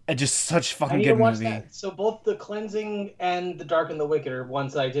 Superb. Just such I fucking need to good watch movie. that. So both The Cleansing and The Dark and the Wicked are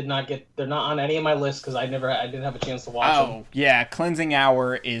ones that I did not get. They're not on any of my lists because I didn't have a chance to watch them. Oh yeah, Cleansing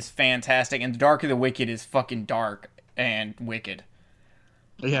Hour is fantastic, and The Dark and the Wicked is fucking dark and wicked.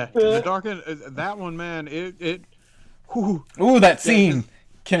 Yeah, the dark and that one, man. Whew. Ooh, that scene,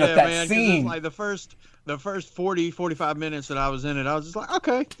 Kenneth, Yeah, that man, 'cause scene. it's like the first 45 minutes that I was in it, I was just like,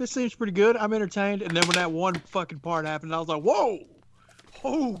 okay, this seems pretty good. I'm entertained. And then when that one fucking part happened, I was like, whoa,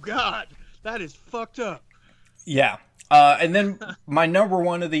 oh god, that is fucked up. Yeah. And then my number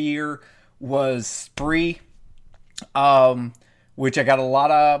 1 of the year was Spree, which I got a lot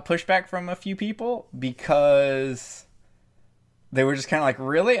of pushback from a few people because they were just kind of like,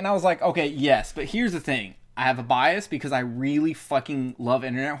 really? And I was like, okay, yes, but here's the thing. I have a bias because I really fucking love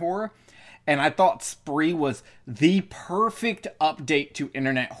internet horror. And I thought Spree was the perfect update to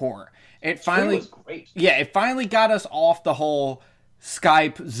internet horror. It finally was great. Yeah, it finally got us off the whole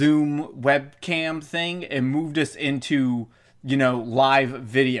Skype, Zoom, webcam thing and moved us into, live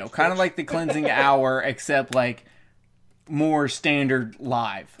video. Kind of like the Cleansing Hour, except like more standard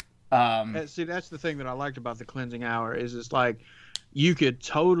live. And see, that's the thing that I liked about the Cleansing Hour is it's like you could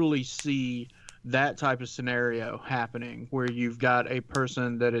totally see that type of scenario happening where you've got a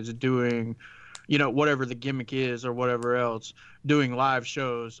person that is doing, whatever the gimmick is or whatever else, doing live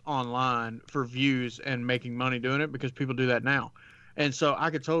shows online for views and making money doing it because people do that now. And so I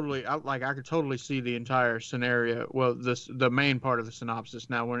could totally see the entire scenario. Well, the main part of the synopsis.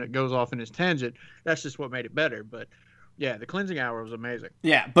 Now, when it goes off in its tangent, that's just what made it better. But yeah, the Cleansing Hour was amazing.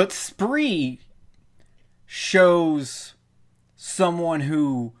 Yeah, but Spree shows someone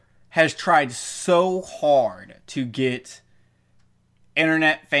who has tried so hard to get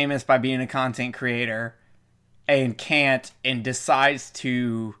internet famous by being a content creator and can't, and decides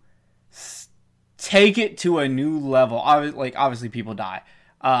to take it to a new level. Obviously people die.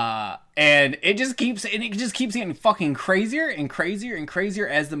 And it just keeps getting fucking crazier and crazier and crazier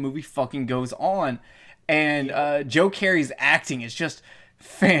as the movie fucking goes on. And Joe Carey's acting is just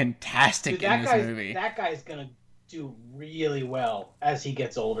fantastic Dude, in this movie. That guy's gonna do really well as he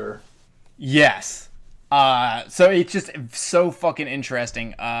gets older. Yes. So it's just so fucking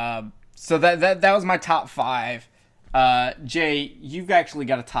interesting. So that was my top 5. Jay, you've actually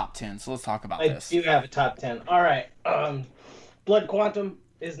got a top 10, so let's talk about this. I do have a top 10. All right. Blood Quantum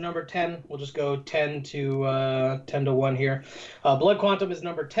is number 10. We'll just go 10 to 1 here. Blood Quantum is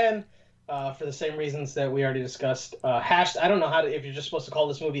number 10. For the same reasons that we already discussed. I don't know if you're just supposed to call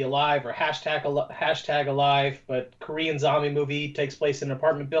this movie Alive or hashtag Alive, but Korean zombie movie, takes place in an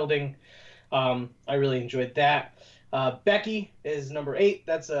apartment building. I really enjoyed that. Becky is number 8.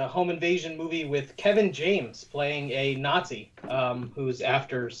 That's a home invasion movie with Kevin James playing a Nazi who's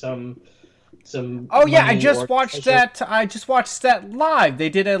after some. Oh yeah, I money just or watched treasure. that. I just watched that live. They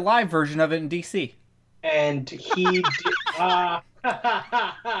did a live version of it in DC. And he did. Oh,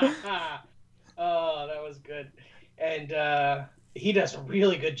 that was good. And he does a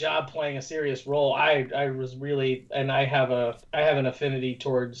really good job playing a serious role. I was really, and I have an affinity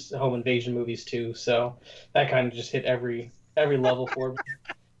towards home invasion movies too. So that kind of just hit every level for me.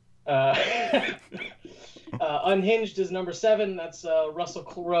 Unhinged is number 7. That's Russell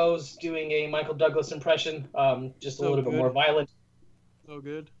Crowe's doing a Michael Douglas impression, just a So little bit good. more violent. So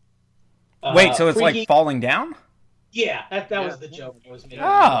good. Wait, so it's Freaky- like falling down? Yeah, that was Yeah. the joke I was making.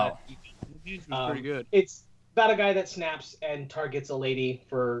 Oh. It was pretty good. It's about a guy that snaps and targets a lady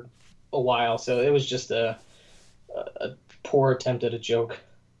for a while, so it was just a poor attempt at a joke.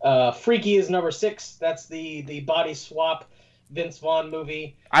 Freaky is number 6. That's the body swap Vince Vaughn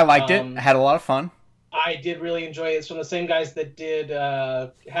movie. I liked it. Had a lot of fun. I did really enjoy it. It's from the same guys that did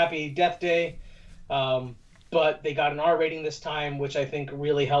Happy Death Day, but they got an R rating this time, which I think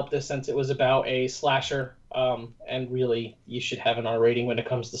really helped this since it was about a slasher. And really, you should have an R rating when it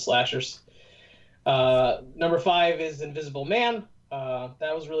comes to slashers. Number 5 is Invisible Man.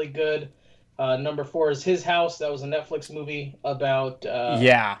 That was really good. Number 4 is His House. That was a Netflix movie about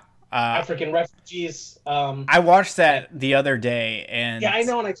Yeah. African refugees. I watched that the other day, and Yeah, I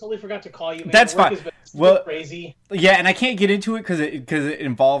know, and I totally forgot to call you. Man. That's Work fine. has been so Well- crazy. Yeah, and I can't get into it because it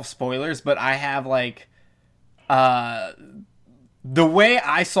involves spoilers. But I have like, the way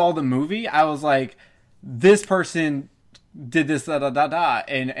I saw the movie, I was like, this person did this da da da da,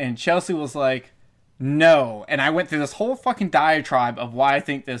 and Chelsea was like, no, and I went through this whole fucking diatribe of why I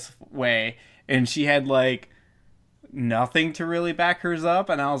think this way, and she had like nothing to really back hers up,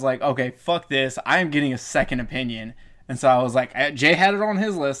 and I was like, okay, fuck this, I am getting a second opinion, and so I was like, Jay had it on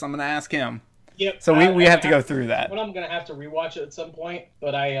his list, I'm gonna ask him. Yep. So we have to go through that. Well, I'm gonna have to rewatch it at some point,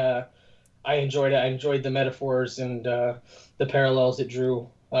 but I enjoyed it. I enjoyed the metaphors and the parallels it drew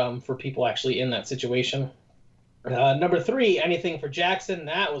for people actually in that situation. Number 3, Anything for Jackson.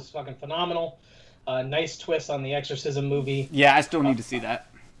 That was fucking phenomenal. Nice twist on the Exorcism movie. Yeah, I still need to see that.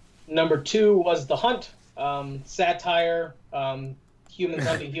 Number 2 was The Hunt, satire, humans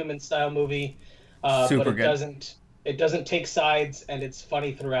hunting humans style movie. Super but good. It doesn't take sides, and it's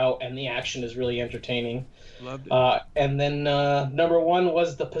funny throughout, and the action is really entertaining. Loved it. And then number 1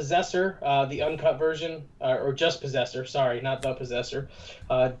 was The Possessor, the uncut version, or just Possessor, sorry, not The Possessor.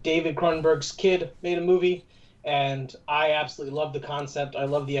 David Cronenberg's kid made a movie, and I absolutely love the concept. I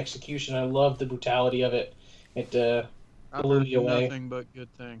love the execution. I love the brutality of it. It I've blew heard me away. nothing but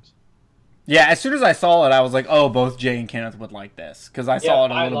good things. Yeah, as soon as I saw it, I was like, oh, both Jay and Kenneth would like this. Because I saw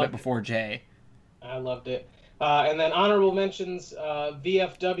it a I little bit loved it. before Jay. I loved it. And then honorable mentions,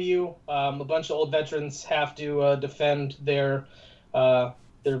 VFW. A bunch of old veterans have to defend their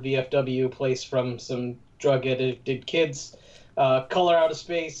VFW place from some drug-addicted kids. Color Out of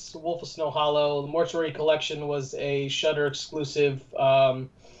Space, Wolf of Snow Hollow. The Mortuary Collection was a Shudder exclusive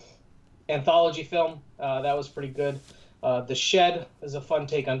anthology film. That was pretty good. The Shed is a fun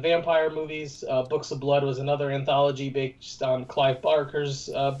take on vampire movies. Books of Blood was another anthology based on Clive Barker's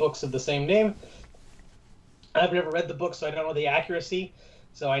books of the same name. I've never read the book, so I don't know the accuracy.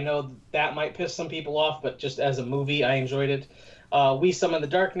 So I know that might piss some people off, but just as a movie, I enjoyed it. We Summon the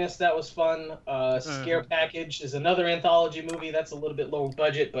Darkness, that was fun. Scare Package is another anthology movie. That's a little bit low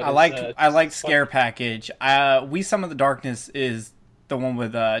budget, but I like Scare Package. We Summon the Darkness is the one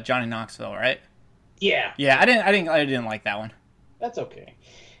with Johnny Knoxville, right? Yeah, Yeah, I didn't like that one. that's okay.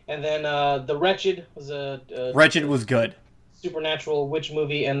 And then The Wretched was a Wretched was good. supernatural witch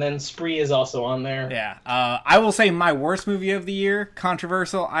movie, and then Spree is also on there. Yeah. I will say my worst movie of the year,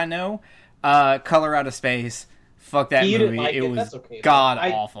 controversial, I know, Color Out of Space. Fuck that You didn't movie. like It it, was that's okay. god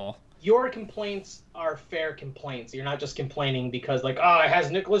awful. Your complaints are fair complaints. You're not just complaining because like, oh, it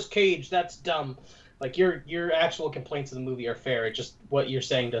has Nicolas Cage, that's dumb. Like your actual complaints of the movie are fair. It's just what you're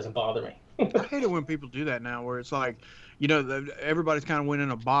saying doesn't bother me. I hate it when people do that now, where it's like, you know, everybody's kind of went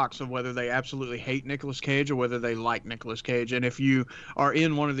in a box of whether they absolutely hate Nicolas Cage or whether they like Nicolas Cage. And if you are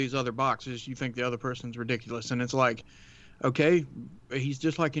in one of these other boxes, you think the other person's ridiculous. And it's like, okay, he's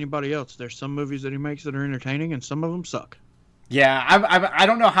just like anybody else. There's some movies that he makes that are entertaining, and some of them suck. Yeah, I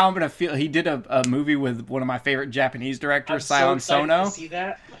don't know how I'm gonna feel. He did a movie with one of my favorite Japanese directors, Sion excited Sono, to see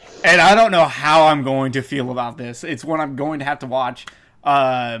that. and I don't know how I'm going to feel about this. It's one I'm going to have to watch.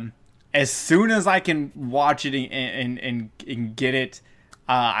 As soon as I can watch it and get it,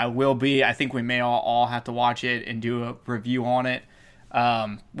 I will be. I think we may all have to watch it and do a review on it.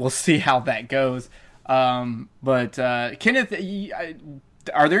 We'll see how that goes. But Kenneth,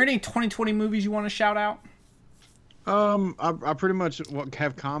 are there any 2020 movies you want to shout out? I pretty much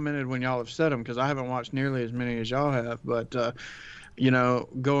have commented when y'all have said them because I haven't watched nearly as many as y'all have. But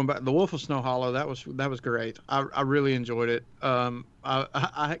going back, The Wolf of Snow Hollow, that was great. I really enjoyed it.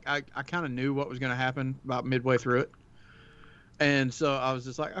 I kind of knew what was going to happen about midway through it, and so I was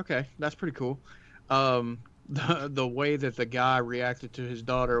just like, okay, that's pretty cool. The way that the guy reacted to his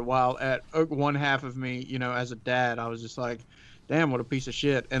daughter, while at one half of me, as a dad, I was just like, damn, what a piece of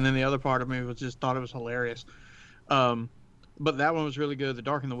shit. And then the other part of me was just thought it was hilarious. But that one was really good. The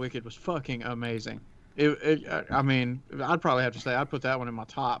Dark and the Wicked was fucking amazing. I mean, I'd probably have to say I'd put that one in my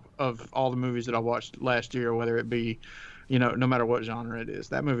top of all the movies that I watched last year, whether it be, no matter what genre it is.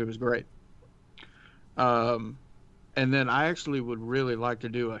 That movie was great. And then I actually would really like to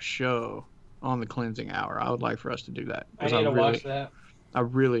do a show on the Cleansing Hour. I would like for us to do that. I need to watch that. I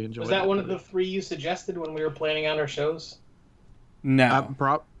really enjoyed it. Was that one of the 3 you suggested when we were planning on our shows? No.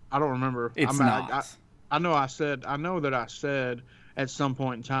 I don't remember. It's not. I know that I said at some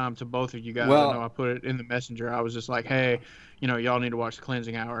point in time to both of you guys, Well, I know I put it in the messenger. I was just like, hey, y'all need to watch the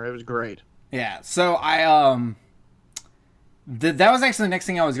Cleansing Hour. It was great. Yeah. So I that was actually the next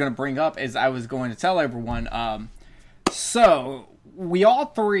thing I was going to bring up is I was going to tell everyone. So we all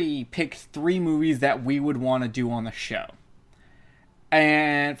 3 picked 3 movies that we would want to do on the show,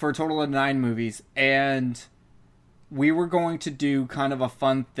 and for a total of 9 movies, and we were going to do kind of a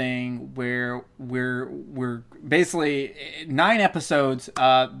fun thing where we're basically 9 episodes.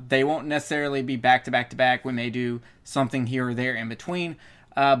 They won't necessarily be back to back to back. We may do something here or there in between,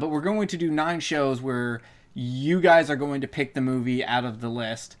 but we're going to do 9 shows where you guys are going to pick the movie out of the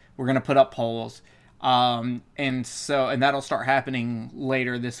list. We're going to put up polls, and that'll start happening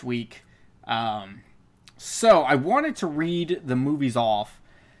later this week. So I wanted to read the movies off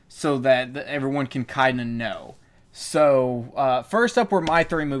so that everyone can kind of know. So, first up were my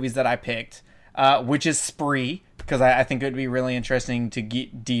 3 movies that I picked, which is Spree, because I think it would be really interesting to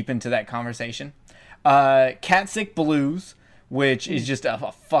get deep into that conversation. Catsick Blues, which is just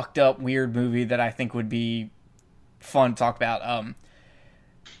a fucked up, weird movie that I think would be fun to talk about.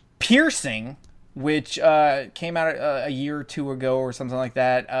 Piercing, which came out a year or 2 ago or something like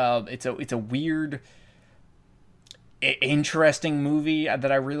that. It's a weird, interesting movie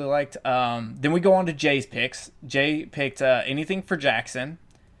that I really liked. Then we go on to Jay's picks. Jay picked Anything for Jackson,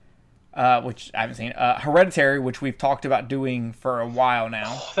 which I haven't seen. Hereditary, which we've talked about doing for a while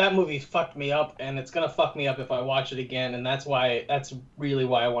now. That movie fucked me up, and it's gonna fuck me up if I watch it again. And that's really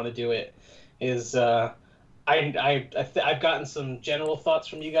why I want to do it. Is I've gotten some general thoughts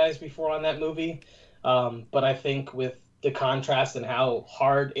from you guys before on that movie, but I think with the contrast and how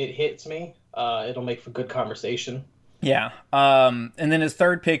hard it hits me, it'll make for good conversation. Yeah. And then his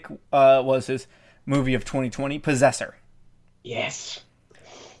third pick was his movie of 2020, Possessor. Yes.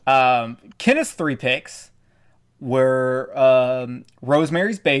 Kenneth's 3 picks were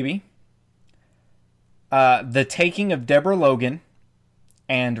Rosemary's Baby, The Taking of Deborah Logan,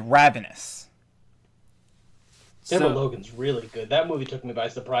 and Ravenous. Deborah Logan's really good. That movie took me by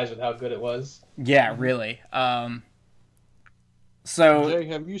surprise with how good it was. Yeah, really. Jay,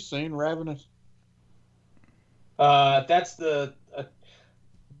 have you seen Ravenous? That's the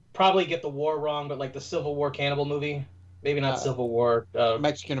probably get the war wrong, but like the Civil War cannibal movie. Maybe not Civil War.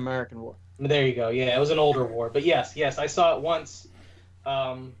 Mexican American War. There you go. Yeah, it was an older war, but yes, I saw it once.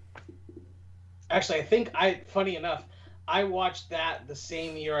 Actually, I think funny enough, I watched that the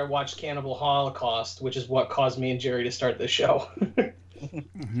same year I watched Cannibal Holocaust, which is what caused me and Jerry to start this show.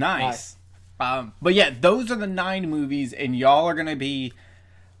 Nice. But yeah, those are the 9 movies, and y'all are gonna be.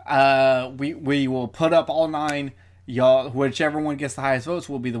 We will put up all 9. Y'all, whichever one gets the highest votes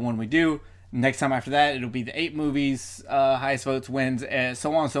will be the one we do. Next time after that, it'll be the 8 movies, highest votes wins, and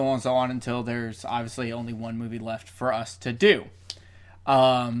so on until there's obviously only 1 movie left for us to do.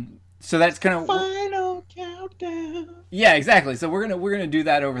 So that's kind of final countdown. Yeah, exactly. So we're gonna do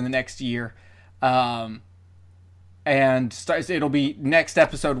that over the next year, and it'll be next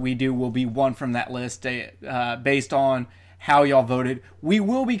episode we do will be one from that list, based on how y'all voted. We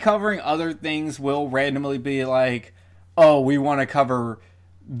will be covering other things. We'll randomly be like, oh, we want to cover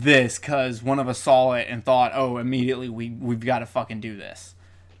this because one of us saw it and thought, oh, immediately we've got to fucking do this.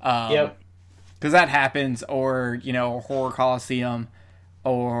 Yep. Because that happens, or Horror Coliseum,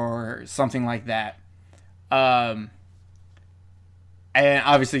 or something like that. And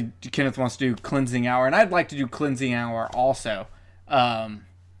obviously Kenneth wants to do Cleansing Hour, and I'd like to do Cleansing Hour also.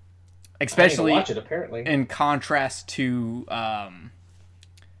 Especially I need to watch it, apparently. in contrast to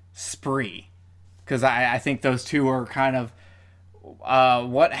Spree, because I think those two are kind of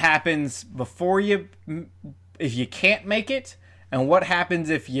what happens before you, if you can't make it, and what happens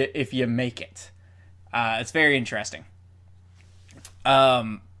if you make it. It's very interesting.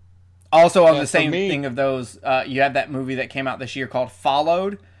 Also, on the same thing of those, you have that movie that came out this year called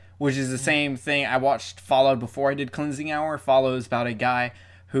Followed, which is the same thing. I watched Followed before I did Cleansing Hour. Followed is about a guy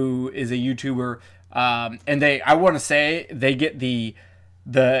who is a YouTuber, and I want to say they get the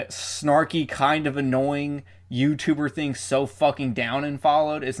snarky, kind of annoying YouTuber thing so fucking down in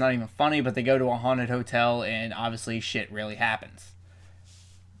Followed. It's not even funny, but they go to a haunted hotel, and obviously shit really happens.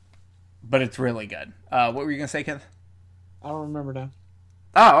 But it's really good. What were you gonna say, Kenneth? I don't remember now.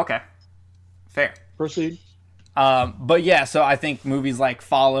 Oh, okay. Fair. Proceed. But yeah, so I think movies like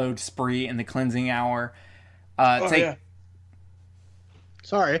Followed, Spree, and The Cleansing Hour Yeah.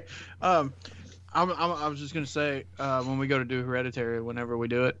 Sorry. I was just gonna say when we go to do Hereditary, whenever we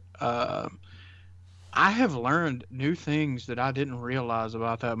do it, I have learned new things that I didn't realize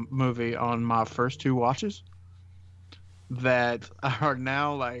about that movie on my first 2 watches. That are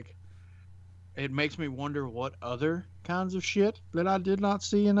now like, it makes me wonder what other kinds of shit that I did not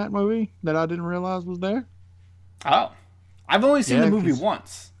see in that movie that I didn't realize was there. Oh, I've only seen the movie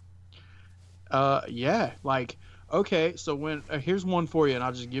once. Yeah, like, okay, so when here's one for you, and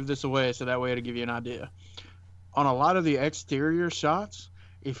I'll just give this away so that way it'll give you an idea. On a lot of the exterior shots,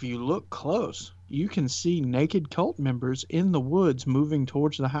 if you look close, you can see naked cult members in the woods moving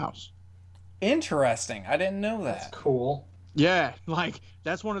towards the house. Interesting. I didn't know that. That's cool. Yeah, like,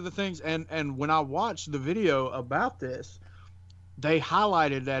 that's one of the things, and when I watched the video about this, they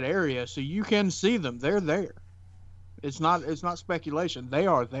highlighted that area so you can see them. They're there. It's not speculation. They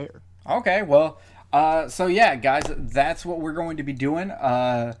are there. Okay, well, so yeah, guys, that's what we're going to be doing.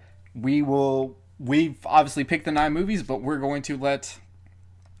 We've obviously picked the 9 movies, but we're going to let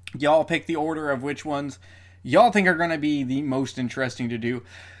y'all pick the order of which ones y'all think are going to be the most interesting to do.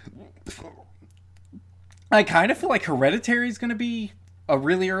 I kind of feel like Hereditary is going to be a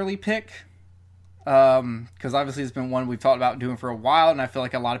really early pick. Because obviously it's been one we've talked about doing for a while, and I feel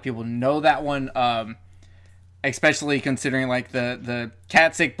like a lot of people know that one. Especially considering like the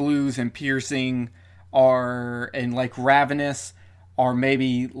Cat Sick Blues and Piercing and like Ravenous are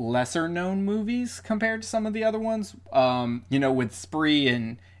maybe lesser known movies compared to some of the other ones. With Spree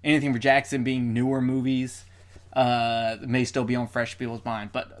and Anything for Jackson being newer movies, may still be on fresh people's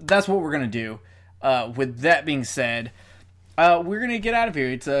mind. But that's what we're going to do. With that being said, we're going to get out of here.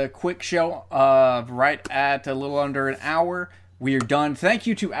 It's a quick show, right at a little under an hour. We are done. Thank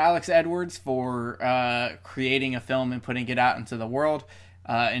you to Alex Edwards for creating a film and putting it out into the world.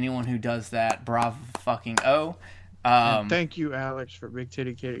 Anyone who does that, bravo fucking O. And thank you, Alex, for Big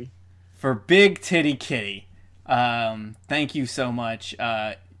Titty Kitty. For Big Titty Kitty. Thank you so much.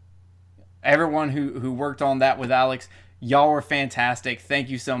 Everyone who worked on that with Alex, y'all were fantastic. Thank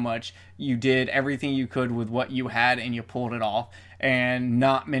you so much. You did everything you could with what you had, and you pulled it off. And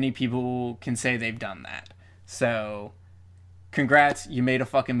not many people can say they've done that. So, congrats. You made a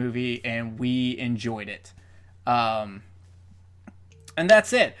fucking movie, and we enjoyed it. And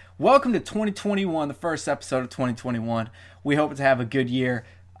that's it. Welcome to 2021, the first episode of 2021. We hope to have a good year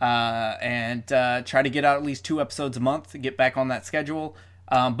and try to get out at least 2 episodes a month to get back on that schedule.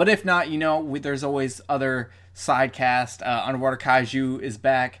 But if not, there's always other sidecast. Underwater Kaiju is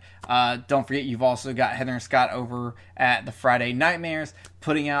back. Don't forget, you've also got Heather and Scott over at the Friday Nightmares,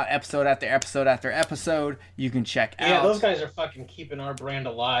 putting out episode after episode after episode. You can check out. Yeah, those guys are fucking keeping our brand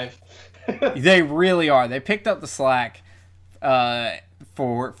alive. They really are. They picked up the slack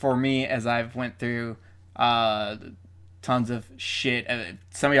for me as I've went through tons of shit.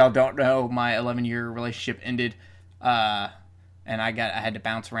 Some of y'all don't know, my 11-year relationship ended, and I had to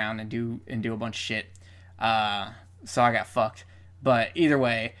bounce around and do a bunch of shit. So I got fucked. But either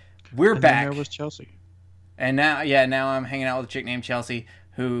way, we're back. There was Chelsea. And now I'm hanging out with a chick named Chelsea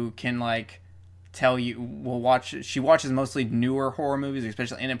who can like tell you, she watches mostly newer horror movies,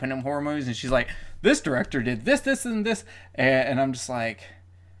 especially independent horror movies, and she's like, this director did this, and this, and I'm just like,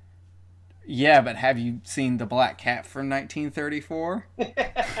 yeah, but have you seen The Black Cat from 1934?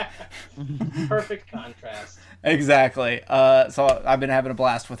 Perfect contrast. Exactly. So I've been having a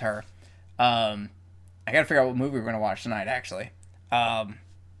blast with her. I gotta figure out what movie we're gonna watch tonight, actually.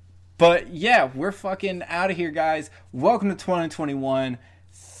 But yeah, we're fucking out of here, guys. Welcome to 2021.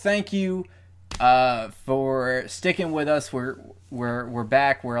 Thank you for sticking with us. We're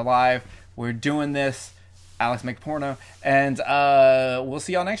back. We're alive. We're doing this. Alex make porno, and we'll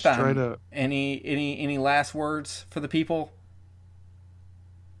see y'all next time. Straight up. Any last words for the people?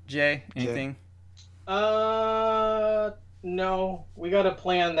 Jay, anything? No. We gotta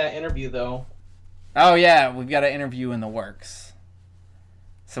plan that interview though. Oh yeah, we've got an interview in the works.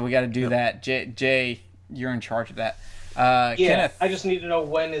 So we got to do that. Jay, you're in charge of that. Yeah, Kenneth, I just need to know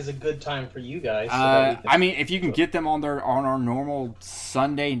when is a good time for you guys. So that we can- I mean, if you can get them on our normal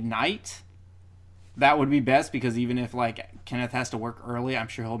Sunday night, that would be best, because even if like Kenneth has to work early, I'm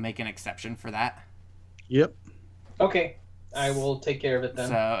sure he'll make an exception for that. Yep. Okay, I will take care of it then.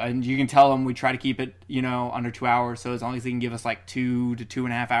 So, and you can tell him we try to keep it, under 2 hours. So as long as he can give us like 2 to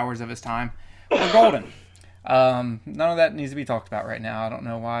 2.5 hours of his time, we're golden. None of that needs to be talked about right now. I don't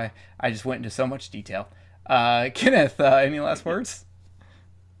know why I just went into so much detail. Kenneth, any last words?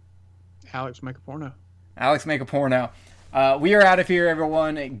 Alex, make a porno. Alex, make a porno. We are out of here,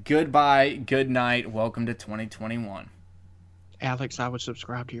 everyone. Goodbye, good night. Welcome to 2021. Alex, I would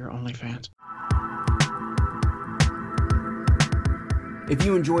subscribe to your OnlyFans. If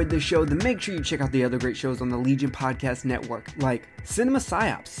you enjoyed this show, then make sure you check out the other great shows on the Legion Podcast Network, like Cinema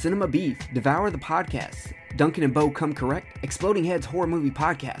Psyops, Cinema Beef, Devour the Podcast, Duncan and Bo Come Correct, Exploding Heads Horror Movie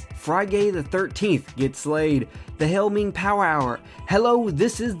Podcast, Friday the 13th, Get Slayed, The Hellming Power Hour, Hello,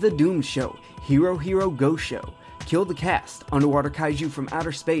 This is the Doom Show, Hero Hero Go Show, Kill the Cast, Underwater Kaiju from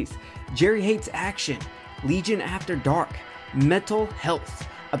Outer Space, Jerry Hates Action, Legion After Dark, Mental Health,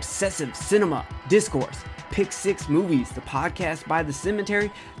 Obsessive Cinema, Discourse, Pick Six Movies, the podcast by The Cemetery,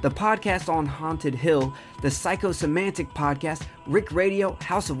 the podcast on Haunted Hill, the Psychosemantic podcast, Rick Radio,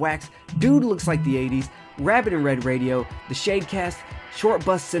 House of Wax, Dude Looks Like the 80s, Rabbit and Red Radio, the Shadecast, Short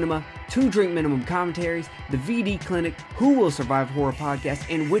Bus Cinema, 2 Drink Minimum Commentaries, the VD Clinic, Who Will Survive Horror Podcast,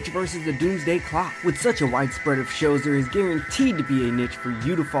 and Witch vs. the Doomsday Clock. With such a wide spread of shows, there is guaranteed to be a niche for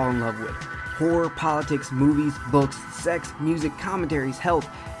you to fall in love with. Horror, politics, movies, books, sex, music, commentaries, health,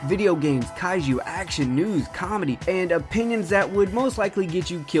 video games, kaiju, action, news, comedy, and opinions that would most likely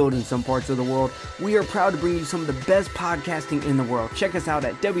get you killed in some parts of the world. We are proud to bring you some of the best podcasting in the world. Check us out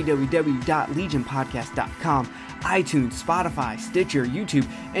at www.legionpodcast.com, iTunes, Spotify, Stitcher, YouTube,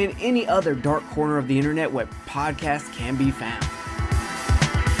 and any other dark corner of the internet where podcasts can be found.